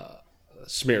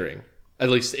smearing. At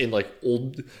least in like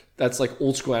that's like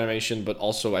old school animation, but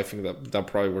also I think that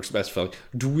probably works best for like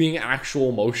doing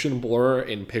actual motion blur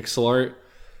in pixel art.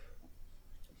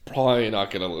 Probably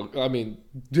not gonna look. I mean,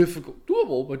 difficult,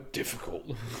 doable, but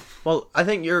difficult. Well, I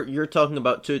think you're talking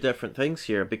about two different things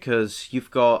here, because you've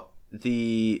got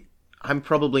the. I'm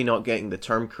probably not getting the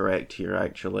term correct here,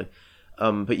 actually,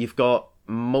 but you've got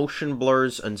motion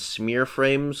blurs and smear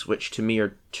frames, which to me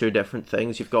are two different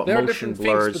things. You've got motion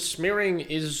blurs, things, but smearing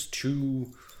is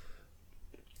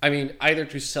either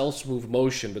to sell smooth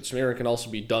motion, but smearing can also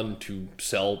be done to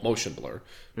sell motion blur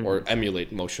or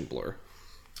emulate motion blur.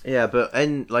 Yeah, but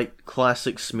in like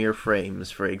classic smear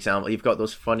frames, for example, you've got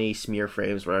those funny smear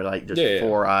frames where like there's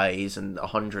 4 eyes and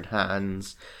 100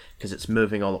 hands because it's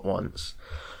moving all at once.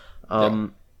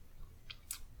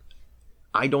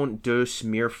 I don't do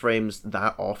smear frames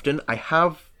that often. I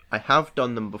have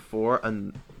done them before,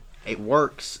 and it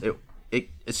works. It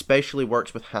especially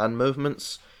works with hand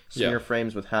movements. Smear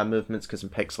frames with hand movements, because in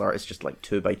pixel art it's just like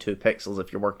 2x2 pixels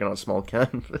if you're working on a small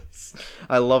canvas.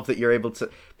 I love that you're able to.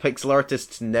 Pixel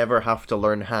artists never have to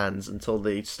learn hands until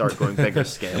they start going bigger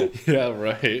scale. Yeah,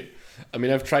 right. I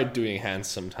mean, I've tried doing hands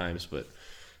sometimes, but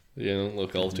they don't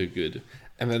look all too good.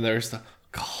 And then there's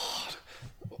God.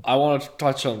 I want to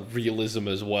touch on realism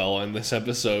as well in this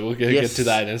episode. We're gonna get to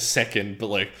that in a second, but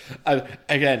like,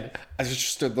 I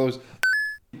just those.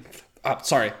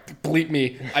 Sorry, bleep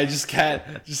me. I just can't.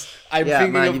 I'm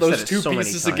thinking of those two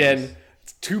pieces again.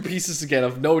 2 pieces again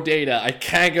of no data. I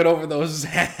can't get over those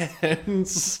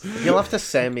hands. You'll have to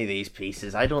send me these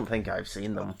pieces. I don't think I've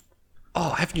seen them. Oh,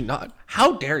 have you not?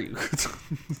 How dare you?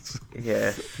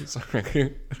 Yeah.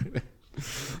 Sorry.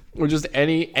 Or just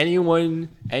any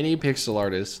pixel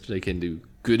artist, they can do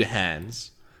good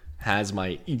hands. has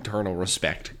my eternal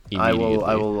respect I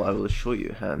immediately. will show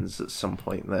you hands at some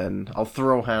point. Then I'll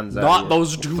throw hands at Not you.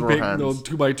 those I'll two throw big, hands. no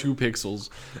 2x2 pixels.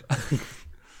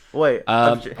 Wait.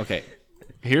 Okay,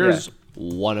 here's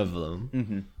one of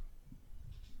them.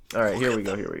 All right. Here we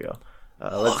go.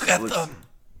 Look at them.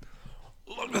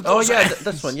 Look at Oh those yeah, hands.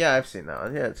 this one. Yeah, I've seen that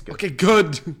one. Yeah, it's good. Okay,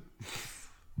 good.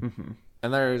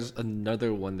 And there's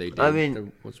another one they did. I mean- there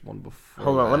was one before.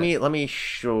 Hold on, that. let me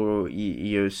show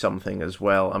you something as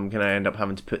well. I'm gonna end up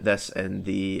having to put this in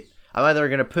the. I'm either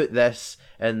gonna put this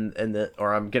in the,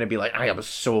 or I'm gonna be like, I am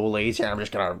so lazy. I'm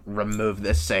just gonna remove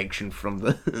this section from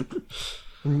the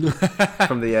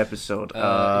from the episode.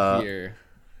 Here,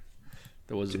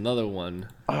 there was another one.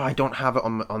 Oh, I don't have it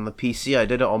on the PC. I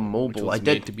did it on Which mobile. was I made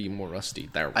did to be more rusty.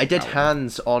 There, I did that one.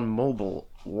 hands on mobile.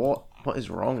 What is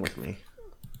wrong with me?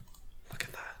 Look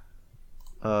at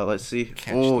that. Let's see.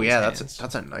 Catch Oh these yeah, hands.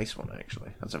 that's a nice one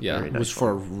actually. That's a Yeah, very it nice was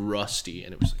for rusty,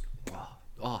 and it was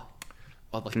like,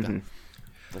 like the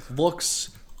looks,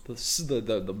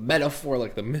 the metaphor,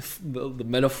 like the myth, the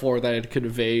metaphor that it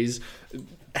conveys.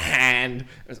 Hand.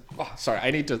 Sorry, I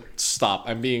need to stop.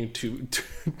 I'm being too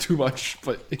much,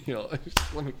 but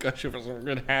let me gush you for some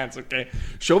good hands. Okay,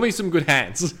 show me some good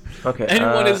hands. Okay,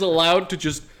 anyone is allowed to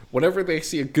just whenever they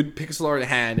see a good pixel art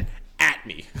hand at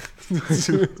me.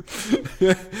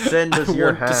 Send us I your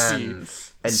want to see.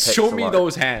 hands. And Show pixel me art.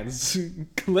 those hands.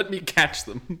 Let me catch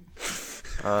them.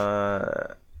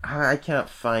 I can't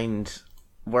find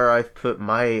where I've put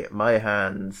my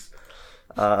hands.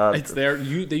 It's there.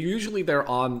 They're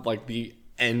on like the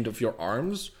end of your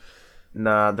arms.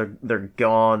 Nah, they're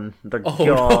gone. They're Oh,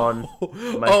 gone.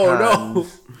 no. My Oh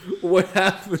hands. no! What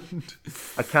happened?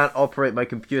 I can't operate my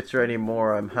computer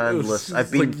anymore. I'm handless. It's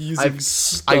I've been like using I've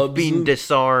stubs. been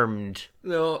disarmed.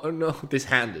 No, oh no!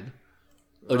 Dishanded.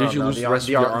 Oh, did you no, lose the the ar- rest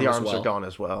the of your ar- arm the as arms well? are gone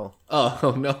as well.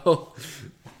 Oh no!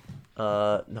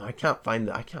 No, I can't find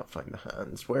the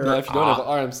hands. Where? No, if you don't have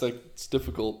arms, like it's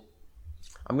difficult.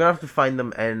 I'm gonna have to find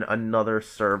them in another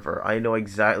server. I know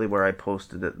exactly where I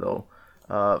posted it though.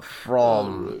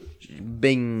 From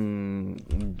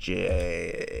Bing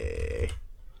J.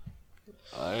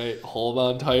 Alright, hold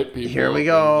on tight, people. Here we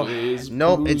go. It is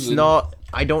Nope, it's cruising. not.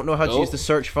 I don't know how to use Nope. the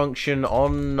search function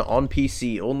on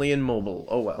PC, only in mobile.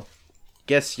 Oh well.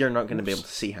 Guess you're not going to be able to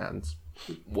see hands.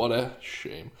 What a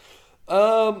shame.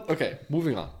 Okay,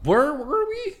 moving on. Where were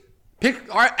we?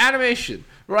 Pick our animation.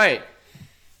 Right.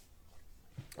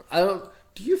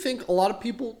 Do you think a lot of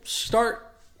people start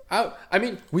out? I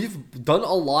mean, we've done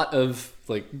a lot of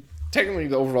like. Technically,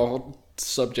 the overall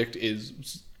subject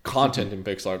is content in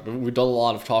pixel art, but we've done a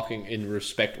lot of talking in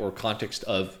respect or context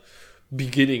of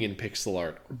beginning in pixel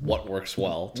art. What works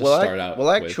well to start out. Well,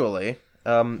 with. actually,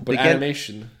 But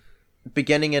animation.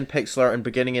 beginning in pixel art and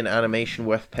beginning in animation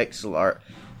with pixel art,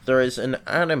 there is an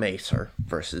animator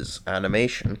versus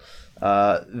animation.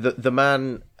 The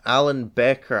man Alan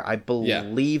Becker, I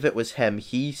believe it was him.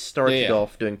 He started Yeah.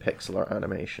 off doing pixel art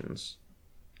animations.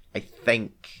 I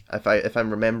think, if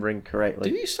I'm remembering correctly.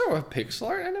 Did he start with pixel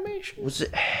art animation? Was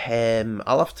it him?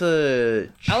 I'll have to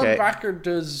check. Alan Becker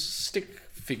does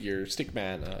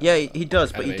Stickman. Yeah, he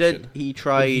does, but animation. he But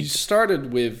tried. he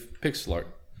started with pixel art.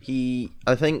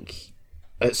 I think,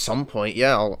 at some point,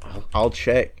 yeah, I'll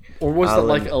check. Or was Alan it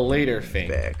like a later thing?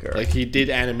 Becker. Like he did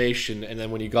animation, and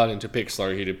then when he got into pixel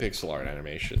art, he did pixel art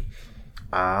animation.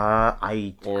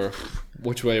 Or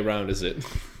which way around is it?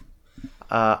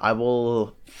 I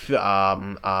will.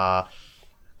 I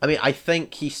mean, I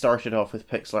think he started off with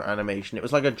pixel art animation. It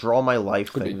was like a Draw My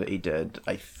Life thing that he did,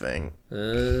 I think.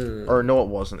 Or no, it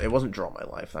wasn't. It wasn't Draw My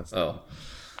Life. That's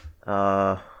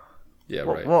yeah,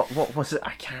 right. What was it?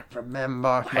 I can't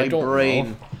remember. My don't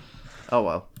brain. know. Oh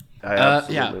well. I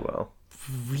absolutely yeah. will.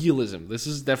 Realism. This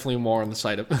is definitely more on the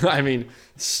side of. I mean,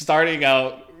 starting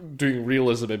out doing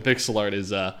realism in pixel art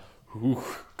is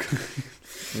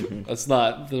That's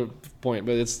not the point,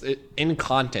 but in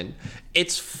content.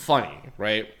 It's funny,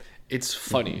 right? It's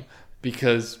funny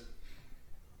because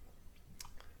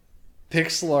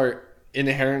pixel art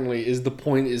inherently is the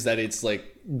point is that it's like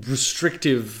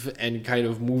restrictive and kind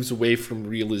of moves away from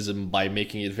realism by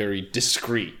making it very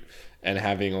discrete and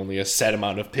having only a set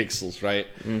amount of pixels, right?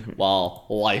 While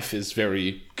life is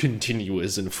very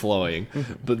continuous and flowing.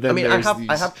 But then I mean, there's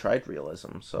I have tried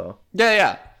realism, so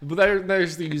yeah. But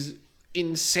there's these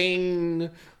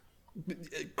insane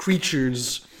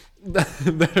creatures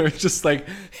that are just like,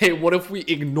 hey, what if we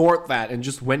ignored that and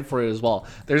just went for it as well?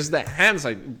 There's the hands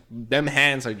them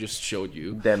hands I just showed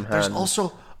you. Them There's hands.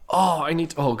 also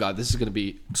oh god, this is gonna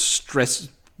be stress.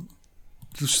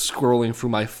 Just scrolling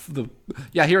through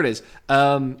yeah, here it is.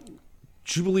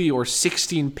 Jubilee or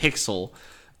 16 pixel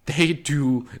they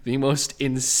do the most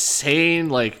insane,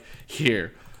 like,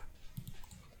 here.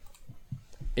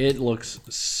 It looks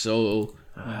so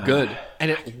good.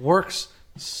 And it works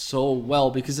so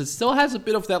well because it still has a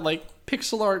bit of that, like,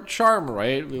 pixel art charm,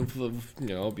 right?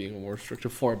 Of being a more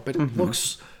restrictive form. But it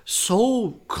looks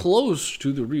so close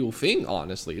to the real thing,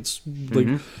 honestly. It's, like,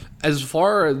 as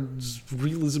far as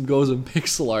realism goes in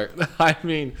pixel art, I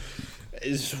mean,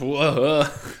 it's...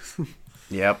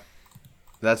 Yep.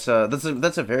 That's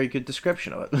a very good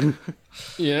description of it.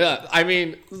 Yeah, I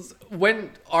mean,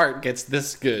 when art gets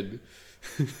this good,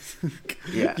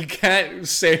 Yeah. you can't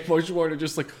say much more than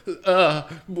just like, Yeah,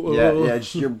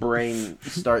 just your brain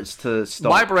starts to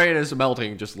stop. My brain is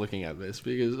melting just looking at this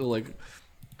because, like,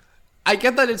 I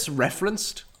get that it's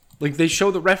referenced, like they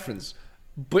show the reference,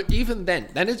 but even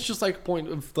then it's just like a point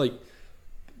of like,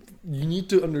 you need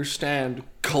to understand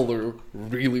color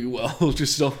really well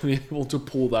just to be able to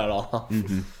pull that off.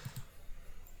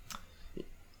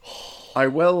 I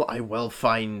will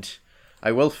find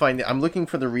it. I'm looking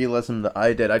for the realism that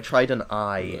I did. I tried an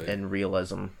eye in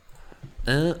realism.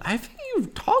 I think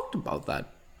you've talked about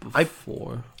that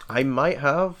before. I might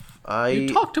have.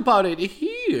 You talked about it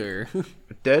here.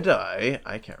 Did I?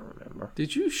 I can't remember.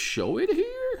 Did you show it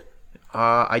here?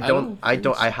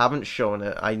 I haven't shown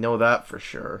it. I know that for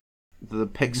sure. The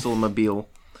Pixelmobile.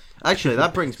 Actually,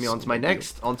 that brings me on to my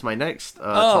next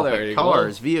topic: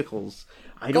 cars, vehicles.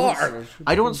 I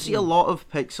don't see a lot of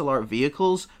pixel art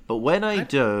vehicles, but when I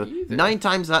do, 9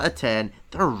 times out of 10,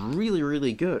 they're really,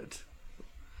 really good.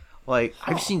 Like,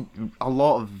 I've seen a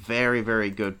lot of very, very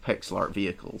good pixel art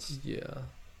vehicles. Yeah.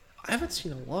 I haven't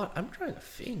seen a lot. I'm trying to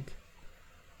think.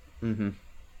 Because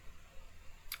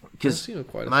I've seen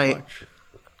quite as much.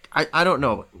 I don't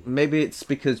know. Maybe it's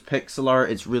because pixel art,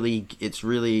 it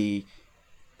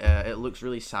looks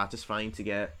really satisfying to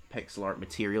get pixel art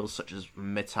materials such as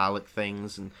metallic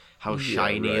things and how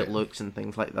shiny it looks and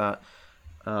things like that.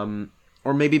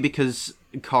 Or maybe because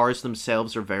cars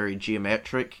themselves are very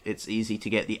geometric, it's easy to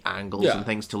get the angles and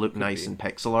things to look nice in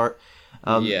pixel art.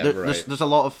 There's a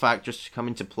lot of factors to come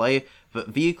into play, but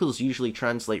vehicles usually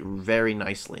translate very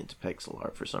nicely into pixel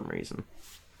art for some reason.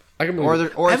 Or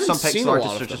some pixel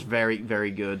artists are just very, very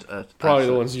good at probably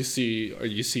the ones you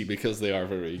see because they are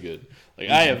very good. Like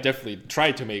I have definitely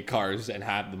tried to make cars and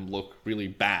have them look really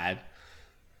bad.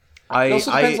 It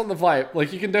also depends on the vibe.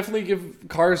 Like you can definitely give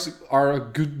cars are a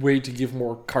good way to give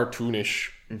more cartoonish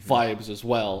vibes as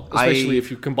well, especially if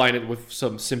you combine it with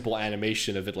some simple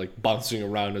animation of it like bouncing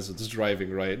around as it's driving,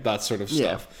 right? That sort of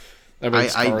stuff.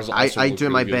 I do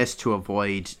my best to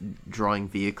avoid drawing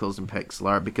vehicles in pixel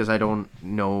art because I don't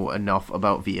know enough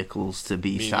about vehicles to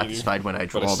be satisfied when I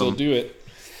draw them. But I still do it.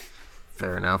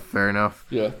 Fair enough.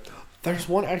 Yeah. There's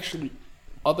one actually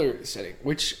other setting,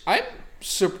 which I'm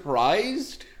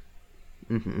surprised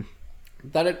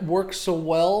that it works so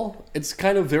well. It's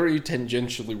kind of very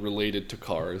tangentially related to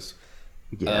cars.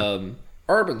 Yeah.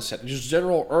 Urban settings, just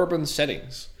general urban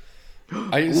settings.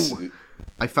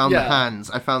 I found the hands.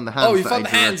 Oh, you found the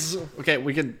hands. Okay,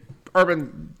 we can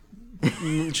urban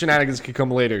shenanigans can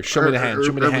come later. Show me the hand.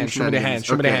 Show me the hand. Show me the hand.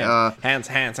 Show me the hand. Hands.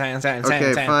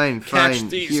 Okay, fine. Catch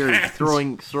these Here, hands.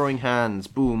 throwing hands.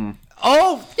 Boom.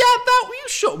 Oh yeah, you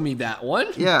showed me that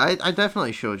one. Yeah, I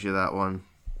definitely showed you that one.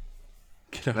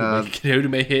 Get out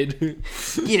of my head.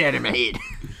 Get out of my head.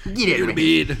 Get out of my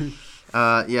head.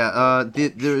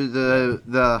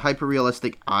 The hyper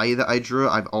realistic eye that I drew,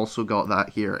 I've also got that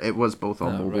here. It was both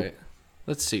on mobile. Right.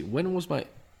 Let's see. When was my?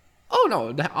 Oh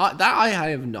no, that eye I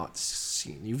have not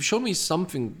seen. You've shown me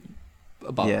something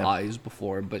about eyes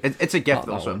before, but it's a GIF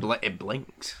though, so it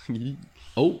blinks.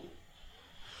 Oh,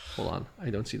 hold on, I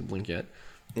don't see the blink yet.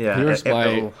 Yeah, it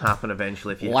will happen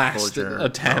eventually if you last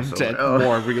attempt at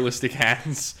more realistic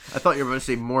hands. I thought you were going to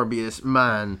say Morbius,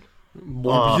 man.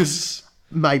 Morbius.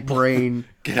 My brain.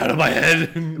 Get out of my head.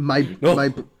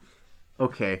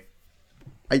 Okay.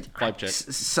 Vibe check.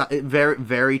 Very,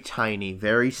 very tiny,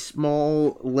 very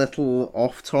small, little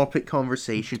off-topic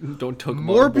conversation. Don't talk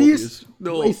about Morbius.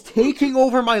 No. Is taking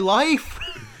over my life.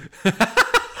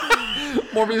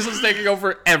 Morbius is taking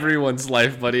over everyone's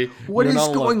life, buddy. What is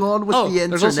going on with the internet?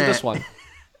 There's also this one.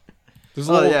 There's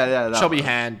a little chubby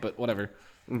hand, but whatever.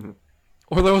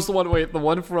 Or there was the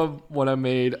one from when I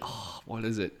made. Oh, what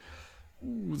is it?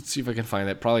 Let's see if I can find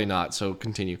it. Probably not. So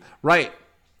continue. Right.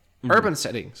 Urban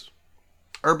settings.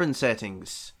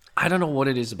 I don't know what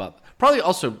it is about. Probably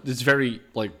also it's very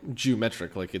like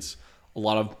geometric. Like it's a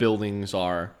lot of buildings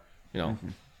are,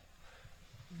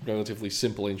 relatively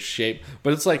simple in shape.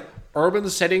 But it's like urban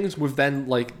settings with then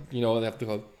like, they have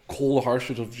the cold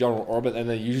harshness of general urban, and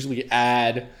they usually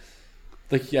add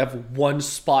like you have one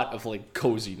spot of like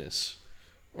coziness.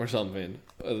 or something,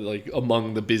 like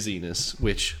among the busyness.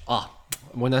 Which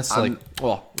when that's like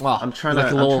I'm trying like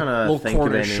to a little think of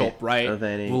corner any, shop, right? of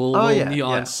any. With a little yeah,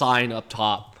 neon yeah. sign up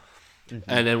top,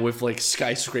 and then with like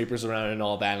skyscrapers around and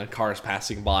all that, and cars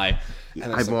passing by.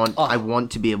 And I it's want like, I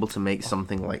want to be able to make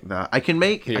something like that. I can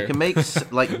make Here.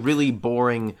 like really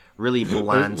boring, really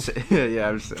bland. Yeah,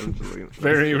 I'm just looking at this.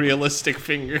 very realistic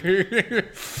finger.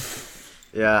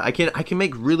 Yeah, I can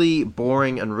make really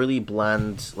boring and really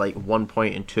bland, like 1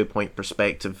 point and 2 point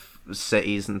perspective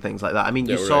cities and things like that. I mean,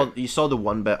 Yeah, you saw the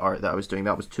 1-bit art that I was doing.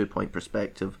 That was 2 point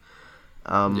perspective.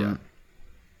 Yeah.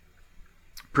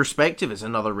 Perspective is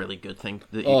another really good thing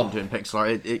that you can do in pixel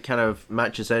art. It kind of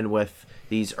matches in with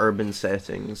these urban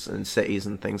settings and cities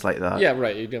and things like that. Yeah,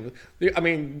 right. I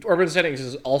mean, urban settings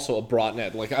is also a broad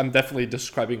net. Like, I'm definitely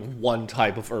describing one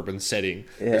type of urban setting.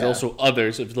 There's Yeah. also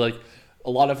others of like a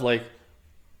lot of like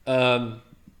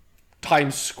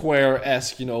Times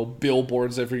Square-esque,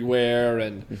 billboards everywhere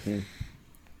and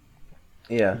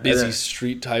Yeah, busy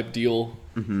street type deal.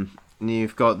 and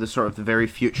you've got the sort of the very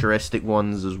futuristic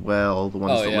ones as well. The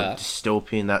ones Oh, that yeah. look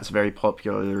dystopian. That's a very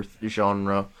popular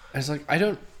genre. It's like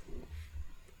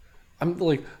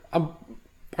I'm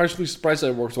partially surprised that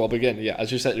it works well, but again, yeah,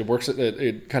 as you said,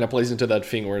 it kind of plays into that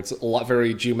thing where it's a lot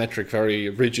very geometric, very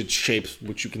rigid shapes,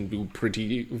 which you can do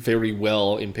very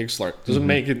well in pixel art. Doesn't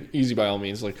make it easy by all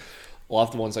means. Like a lot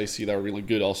of the ones I see that are really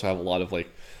good also have a lot of like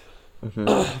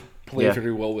play Yeah.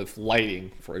 very well with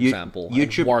lighting, for example, and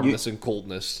YouTube- warmness and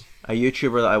coldness. A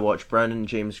YouTuber that I watch, Brandon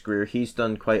James Greer, he's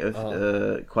done quite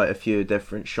a few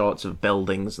different shots of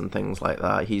buildings and things like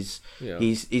that. He's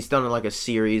done like a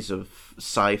series of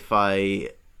sci-fi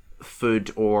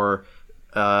food or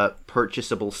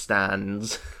purchasable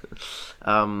stands.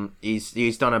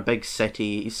 He's done a big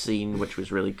city scene which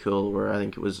was really cool, where I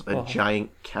think it was a giant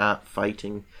cat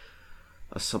fighting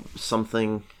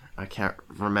something. I can't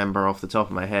remember off the top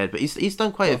of my head, but he's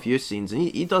done quite a few scenes, and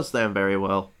he does them very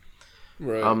well.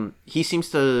 Right. He seems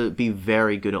to be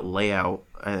very good at layout.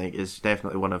 I think is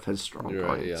definitely one of his strong You're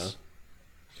right, points.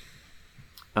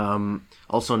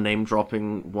 Also name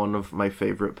dropping one of my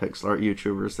favorite pixel art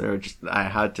YouTubers there. I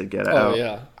had to get it out. Oh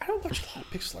yeah, I don't watch a lot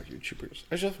of pixel art YouTubers.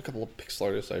 I just have a couple of pixel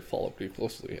artists I follow pretty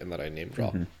closely and that I name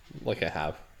drop, like I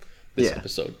have this Yeah.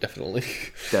 episode definitely.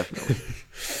 Definitely.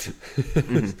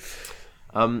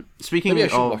 Speaking Maybe I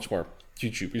should of watch more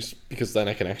YouTubers because then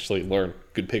I can actually learn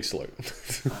good pixel art.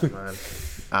 man,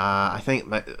 I think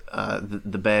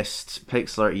the best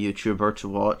pixel art YouTuber to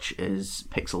watch is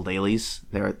Pixel Dailies.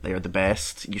 They're the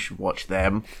best. You should watch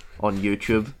them on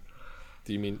YouTube.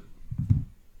 Do you mean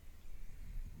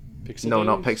Pixel? No,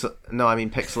 not Dailies? Pixel. No, I mean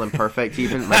Pixel Imperfect.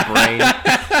 Even my brain.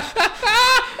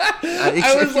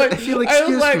 If you'll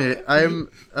excuse me, I'm.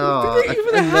 Do they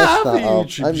even have a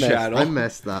YouTube channel? I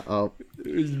messed that up.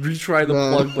 Retry the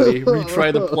plug, buddy.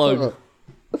 Retry the plug.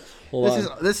 Hold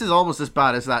on. This is almost as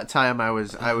bad as that time I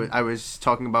was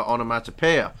talking about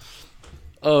onomatopoeia.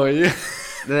 Oh yeah.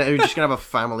 Then we're just gonna have a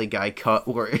Family Guy cut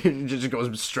where it just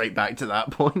goes straight back to that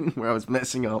point where I was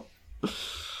messing up.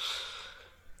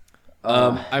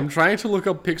 I'm trying to look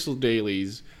up Pixel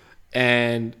Dailies,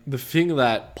 and the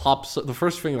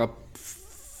first thing that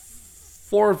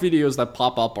 4 videos that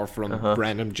pop up are from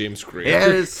random James Greer.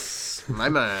 Yes, my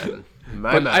man.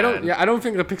 But I don't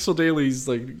think the Pixel Dailies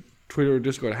like Twitter or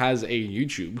Discord has a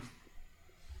YouTube.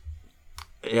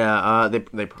 Yeah,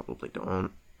 they probably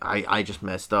don't. I just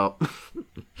messed up.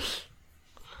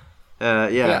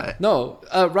 Yeah. No,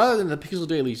 rather than the Pixel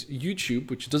Daily's YouTube,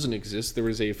 which doesn't exist, there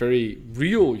is a very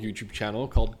real YouTube channel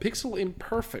called Pixel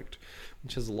Imperfect,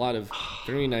 which has a lot of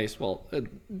very nice,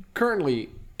 currently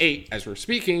 8 as we're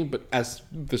speaking, but as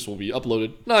this will be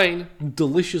uploaded, 9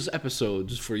 delicious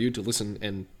episodes for you to listen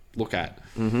and look at.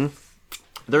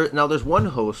 There's one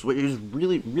host which is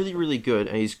really, really, really good,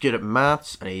 and he's good at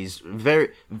maths, and he's very,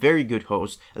 very good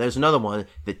host. And there's another one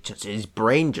that his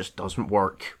brain just doesn't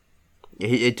work.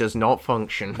 It does not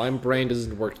function. My brain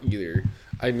doesn't work either.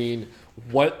 I mean,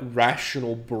 what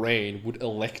rational brain would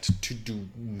elect to do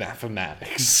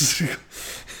mathematics?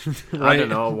 I don't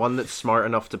know, one that's smart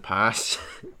enough to pass.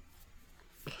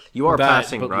 You are That,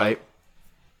 passing, but, right? like,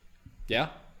 yeah.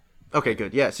 Okay,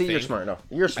 good. Yeah, see, you're Think. smart enough.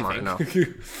 You're smart enough.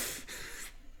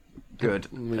 Good.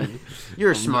 I mean,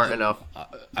 You're smart enough.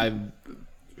 I'm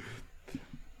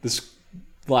this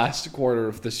last quarter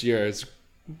of this year is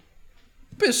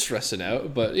a bit stressing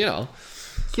out, but you know,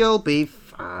 You'll be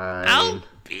fine. I'll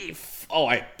be.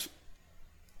 I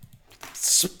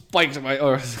spiked my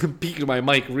or peaked my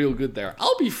mic real good there.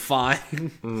 I'll be fine.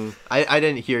 I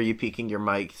didn't hear you peeking your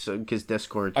mic, so because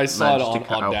Discord. I saw it managed to on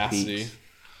cut out Audacity. peaks.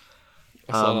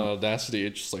 I saw it on Audacity.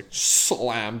 It just like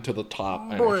slammed to the top.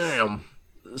 Bam.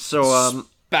 So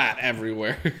Spat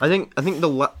everywhere. I think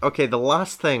the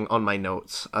last thing on my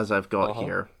notes as I've got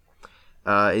here,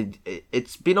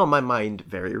 it's been on my mind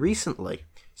very recently.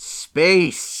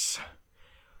 Space.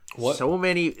 What? So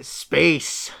many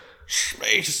space.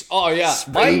 Oh yeah.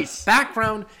 Space. My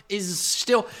background is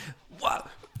still. What?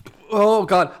 Oh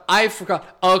god, I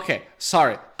forgot. Okay,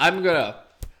 sorry. I'm gonna.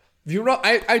 You know,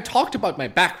 I talked about my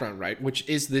background, right? Which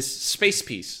is this space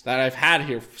piece that I've had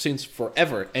here since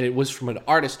forever, and it was from an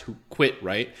artist who quit,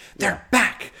 right? They're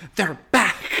back. They're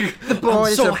back. The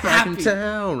boys I'm so are back in happy.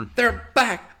 town. They're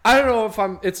back. I don't know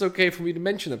if it's okay for me to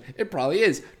mention them. It probably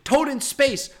is. Toad in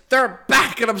Space. They're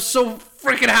back, and I'm so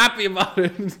freaking happy about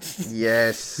it.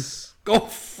 Yes. Go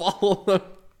follow them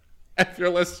if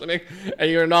you're listening and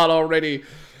you're not already.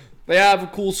 They have a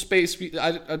cool space. They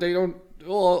don't.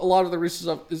 Well, a lot of the recent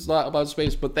stuff is not about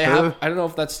space, but they have. I don't know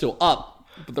if that's still up,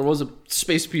 but there was a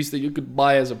space piece that you could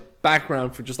buy as a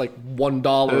background for just like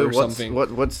 $1 or something.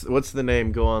 What's the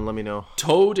name? Go on, let me know.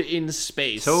 Toad in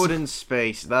Space. Toad in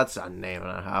Space. That's a name and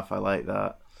a half. I like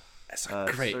that. That's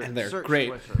great, and they're search great.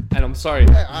 Twitter. And I'm sorry,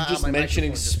 just my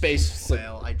mentioning microphone just space. Like,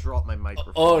 Well, I dropped my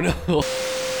microphone. oh no.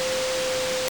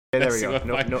 Okay, there we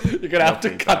go. You're gonna have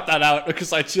to cut that out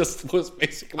because I just was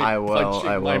basically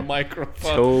punching my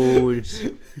microphone.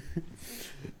 Toad.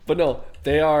 But no,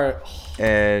 they are.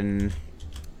 And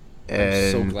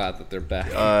I'm so glad that they're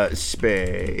back.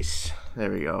 Space. There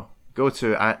we go. Go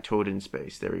to @Toad in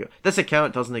Space. There we go. This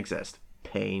account doesn't exist.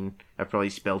 Pain. I probably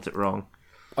spelt it wrong.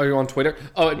 Are you on Twitter?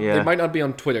 Oh, Yeah. They might not be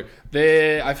on Twitter.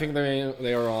 I think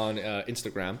they are on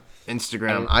Instagram.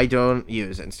 Instagram. I don't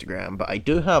use Instagram, but I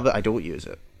do have it. I don't use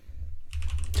it.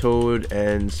 Toad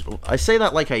and I say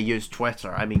that like I use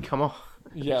Twitter. I mean, come on.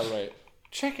 Yeah, right.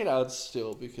 Check it out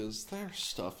still because their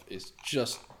stuff is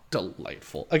just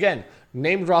delightful. Again,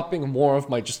 name dropping more of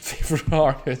my just favorite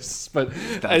artists, but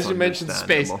as you mentioned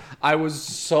Space, I was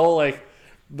so like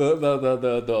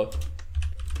the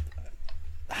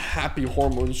happy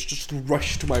hormones just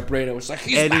rushed to my brain. I was like,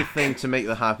 he's anything back. to make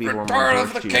the happy hormones Return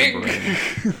of rush the to your King.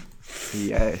 brain.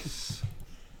 Yes.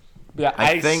 Yeah,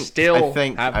 I think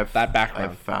have that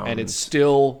background, and it's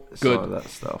still good. Some of that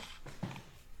stuff.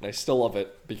 And I still love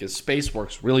it because space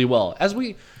works really well. As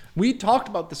we talked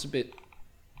about this a bit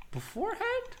beforehand.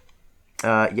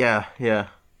 Yeah. Yeah.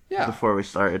 Before we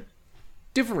started.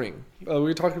 Differing. We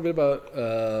were talking a bit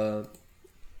about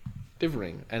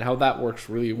differing and how that works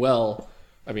really well.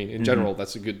 I mean, in general,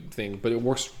 that's a good thing, but it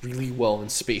works really well in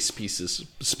space pieces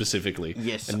specifically.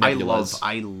 Yes, and I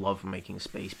love making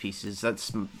space pieces.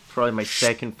 That's probably my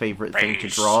second favorite thing to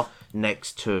draw,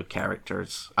 next to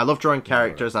characters. I love drawing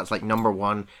characters. That's like number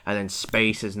one, and then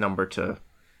space is number two.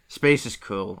 Space is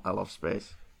cool. I love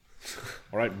space.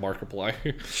 All right,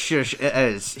 Markiplier. Shush, it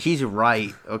is. He's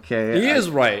right. Okay, he is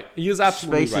right. He is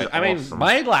absolutely Space right. is I mean, awesome.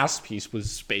 my last piece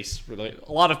was space related.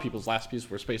 A lot of people's last piece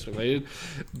were space related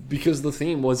because the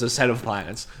theme was a set of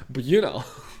planets. But you know,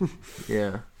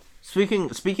 Yeah.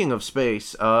 Speaking of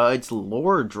space, it's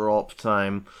lore drop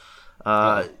time.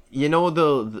 You know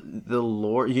the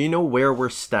lore. You know where we're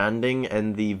standing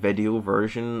in the video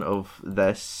version of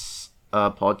this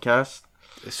podcast.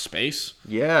 space.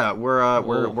 Yeah,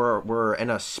 we're in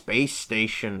a space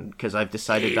station because I've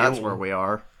decided that's where we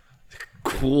are.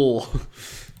 Cool.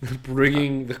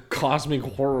 Bringing the cosmic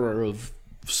horror of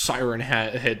Siren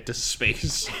Head to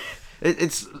space.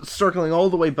 It's circling all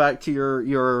the way back to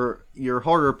your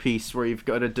horror piece where you've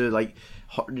got to do like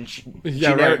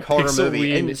generic horror Pixel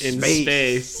movie in space.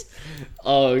 space.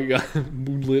 Oh, you got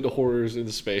moonlit horrors in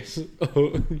space.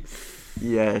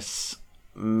 Yes,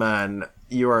 man,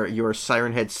 you're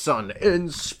Siren Head's son in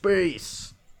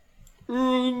space.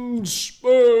 In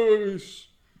space.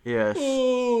 Yes.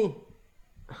 Oh.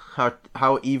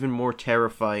 How even more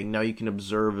terrifying now you can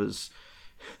observe as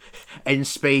in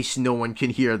space no one can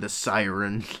hear the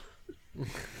siren.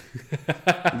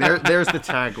 There's the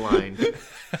tagline.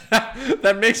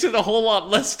 That makes it a whole lot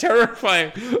less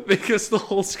terrifying because the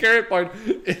whole scary part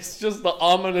is just the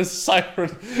ominous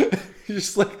siren. You're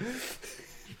just like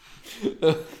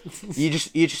you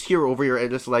just hear over your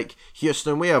head, it's like,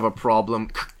 Houston, we have a problem,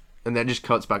 and then it just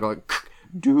cuts back like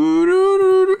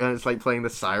doo-doo-doo-doo, and it's like playing the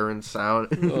siren sound.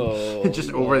 Oh,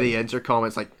 just over the intercom,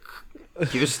 it's like,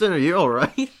 Houston, are you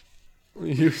alright?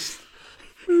 You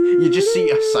just see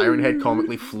a Siren Head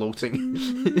comically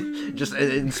floating just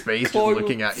in space, just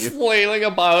looking at you. Flailing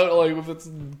about, like, with its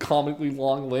comically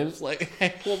long limbs. Like,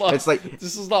 hey, hold on. It's like,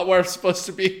 this is not where I'm supposed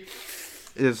to be.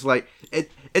 It's like,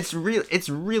 it's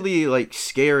really, like,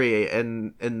 scary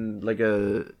in like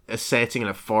a setting in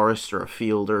a forest or a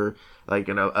field or like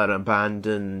an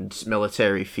abandoned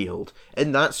military field.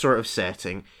 In that sort of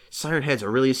setting, Siren Head's a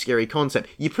really scary concept.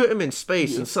 You put him in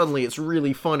space and suddenly it's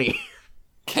really funny.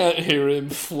 Can't hear him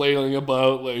flailing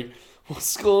about like,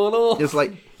 what's going on? It's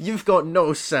like, you've got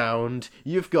no sound,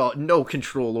 you've got no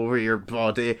control over your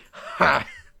body. Ha!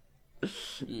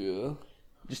 Yeah.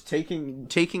 Just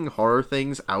taking horror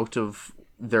things out of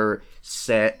their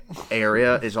set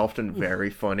area is often very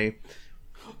funny.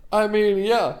 I mean,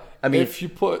 yeah. I mean, if you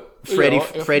put Freddy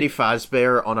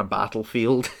Fazbear on a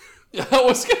battlefield. Yeah,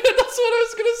 that's what I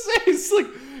was gonna say. It's like,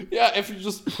 yeah, if you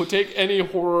just take any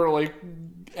horror like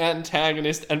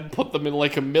antagonist and put them in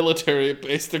like a military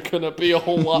base, they're gonna be a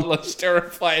whole lot less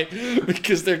terrifying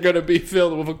because they're gonna be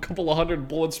filled with a couple of hundred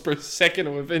bullets per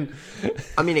second within.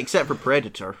 I mean, except for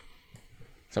Predator.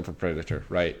 Except for Predator,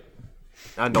 right?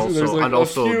 And also the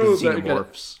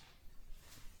Xenomorphs.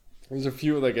 There's a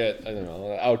few that get, I don't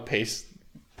know, outpaced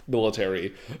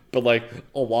military, but like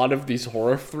a lot of these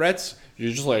horror threats,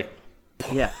 you're just like,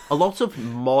 yeah, a lot of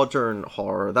modern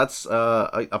horror. That's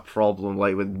a problem.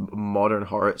 Like with modern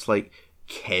horror, it's like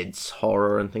kids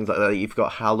horror and things like that. You've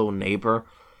got Hello Neighbor.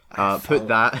 Put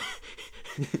that.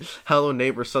 Hello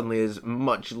Neighbor suddenly is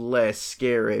much less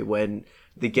scary when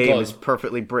the game is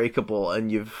perfectly breakable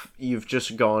and you've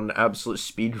just gone absolute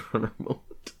speedrunner mode.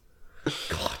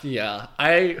 God, yeah.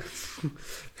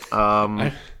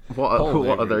 What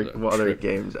other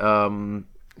games?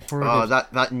 That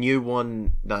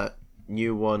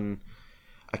new one.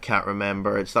 I can't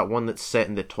remember. It's that one that's set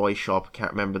in the toy shop. I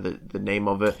can't remember the name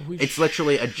of it. It's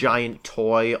literally a giant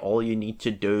toy. All you need to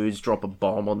do is drop a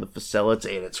bomb on the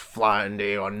facility and it's flying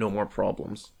day on, no more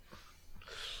problems.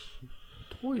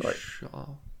 Toy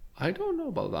shop. I don't know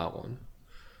about that one.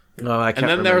 No, I can't. And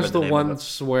then remember there's the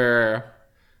ones where,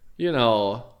 you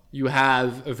know, you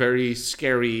have a very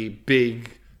scary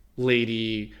big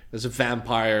lady as a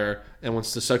vampire and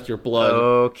wants to suck your blood.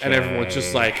 Okay. And everyone's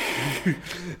just like,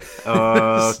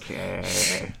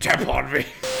 okay, tap on me.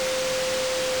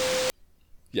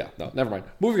 Yeah, no, never mind.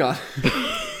 Moving on.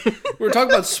 We were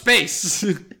talking about space.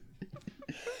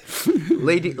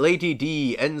 Lady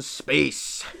D in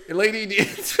space. Lady D in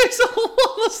space.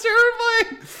 Oh, that's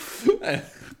terrifying.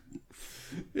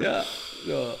 Yeah.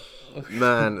 No.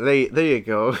 Man, there you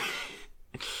go.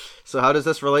 So how does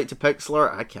this relate to pixel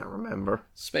art? I can't remember.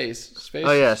 Space.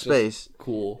 Oh yeah, space.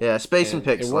 Cool. Yeah, space and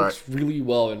pixel art. It works really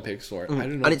well in pixel art. I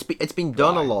don't know. And it's been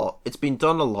done a lot. It's been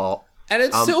done a lot. And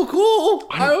it's still cool.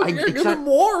 I don't care. Give them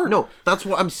more. No, that's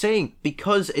what I'm saying.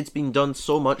 Because it's been done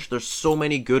so much, there's so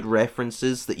many good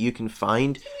references that you can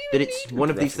find that it's one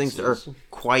of these things that are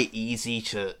quite easy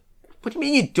to. What do you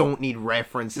mean you don't need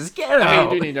references? Get out! I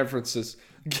mean, you do need references.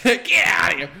 Get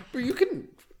out of here. But you can.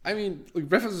 I mean, like,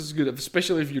 references is good,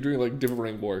 especially if you're doing like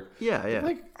differing work. Yeah, yeah. But,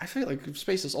 like, I feel like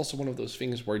space is also one of those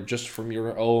things where just from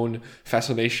your own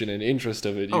fascination and interest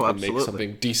of it, you can make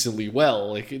something decently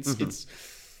well. Like it's.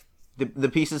 The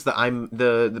pieces that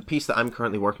the piece that I'm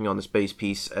currently working on, the space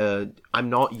piece, I'm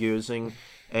not using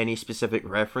any specific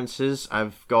references.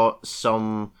 I've got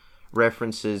some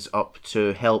references up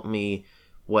to help me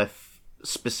with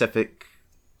specific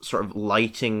sort of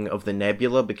lighting of the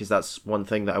nebula, because that's one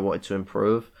thing that I wanted to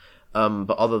improve.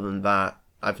 But other than that,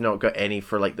 I've not got any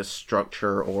for like the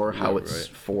structure or how it's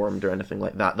formed or anything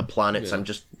like that. The planets, I'm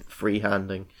just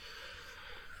freehanding.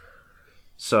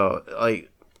 So like.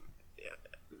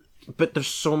 But there's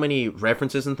so many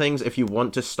references and things. If you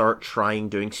want to start trying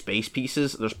doing space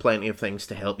pieces, there's plenty of things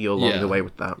to help you along the way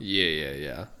with that.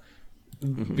 Yeah.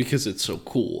 Because it's so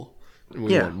cool. And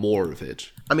we want more of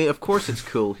it. I mean, of course it's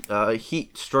cool.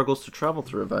 Heat struggles to travel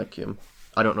through a vacuum.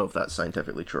 I don't know if that's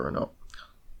scientifically true or not.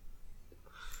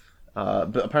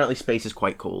 But apparently space is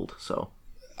quite cold, so...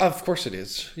 Of course it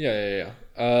is. Yeah.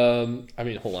 I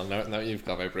mean, hold on. Now you've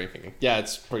got my brain thinking. Yeah,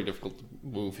 it's pretty difficult to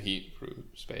move heat through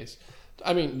space.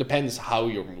 I mean, depends how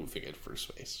you're moving it through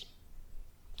space.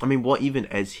 I mean, what even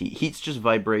is heat? Heat's just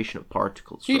vibration of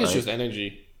particles, Heat is just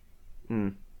energy.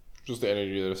 Mm. Just the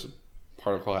energy that a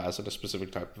particle has at a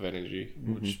specific type of energy.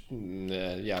 Which,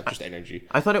 just energy.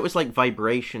 I thought it was like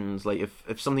vibrations. Like,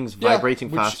 if something's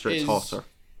vibrating faster, it's hotter.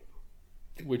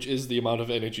 Which is the amount of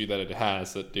energy that it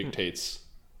has that dictates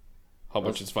how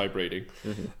much it's vibrating.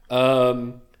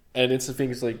 And it's the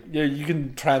things like, you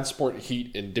can transport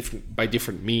heat by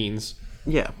different means.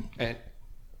 Yeah. And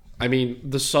I mean,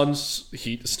 the sun's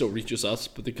heat still reaches us,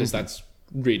 but because that's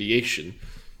radiation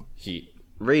heat.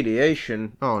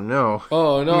 Radiation? Oh no.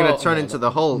 Oh no. I'm gonna turn into the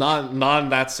Hulk. Not in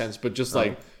that sense, but just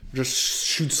just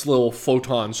shoots little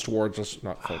photons towards us.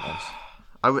 Not photons.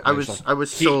 I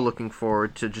was so looking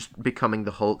forward to just becoming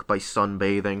the Hulk by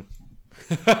sunbathing.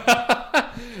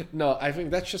 No, I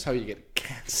think that's just how you get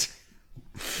cancer.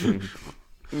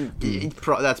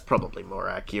 That's probably more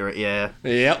accurate, yeah.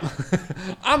 Yep.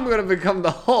 I'm gonna become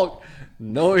the Hulk.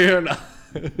 No, you're not.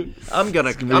 I'm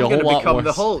gonna be a whole lot become the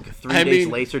worse. Hulk. 3 I days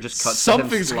mean, later, just cuts to him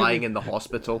something's lying gonna- in the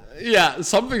hospital. Yeah,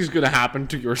 something's gonna happen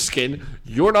to your skin.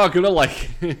 You're not gonna like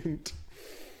it.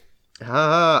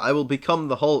 I will become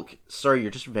the Hulk. Sir,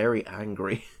 you're just very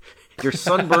angry. You're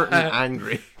sunburnt and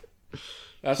angry.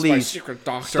 That's my Please, secret,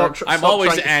 doctor. stop I'm always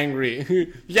trying to-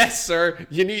 angry. Yes, sir.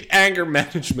 You need anger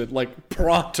management, like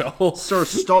pronto. Sir,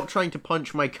 stop trying to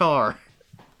punch my car.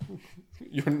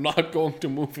 You're not going to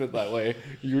move it that way.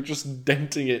 You're just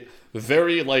denting it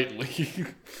very lightly.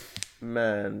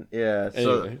 Man, yeah.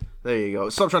 So Anyway. there you go.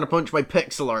 Stop trying to punch my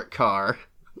pixel art car.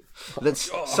 That's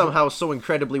somehow so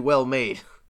incredibly well made.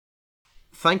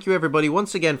 Thank you everybody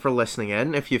once again for listening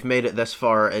in. If you've made it this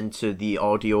far into the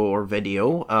audio or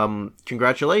video,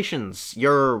 congratulations.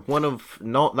 You're one of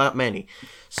not that many.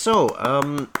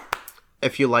 So,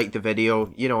 if you like the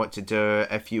video, you know what to do.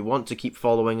 If you want to keep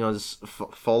following us,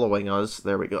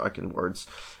 there we go, I can words.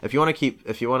 If you want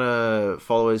to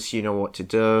follow us, you know what to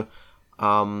do.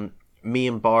 Me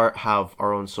and Bart have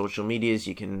our own social medias.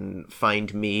 You can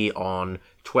find me on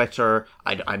Twitter.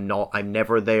 I'm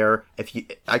never there. If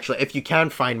you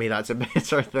can find me, that's a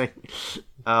better thing.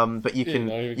 But you can.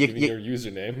 Not even giving your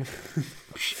username.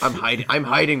 I'm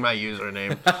hiding my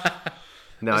username.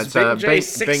 No, it's Bing J Bing.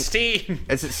 16.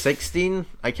 Is it 16?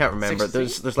 I can't remember.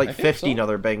 16? There's like I think 15 so.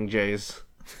 other Bing J's.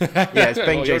 Yeah, it's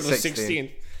Bing Oh, J you're the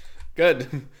 16. Good.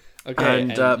 Okay. And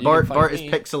you can Bart find is me-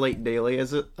 Pixelate Daily,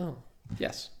 is it? Oh,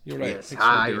 yes, you're right. Yes, Pixel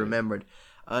I Daily. remembered.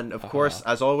 And of course,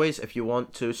 as always, if you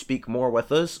want to speak more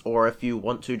with us, or if you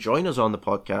want to join us on the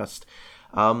podcast,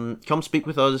 come speak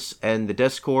with us in the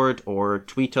Discord, or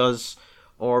tweet us,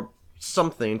 or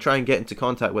something. Try and get into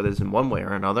contact with us in one way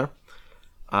or another.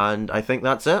 And I think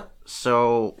that's it.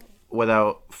 So,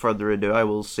 without further ado, I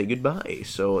will say goodbye.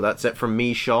 So that's it from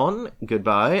me, Sean.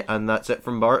 Goodbye. And that's it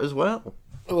from Bart as well.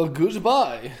 Well,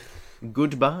 goodbye.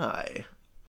 Goodbye.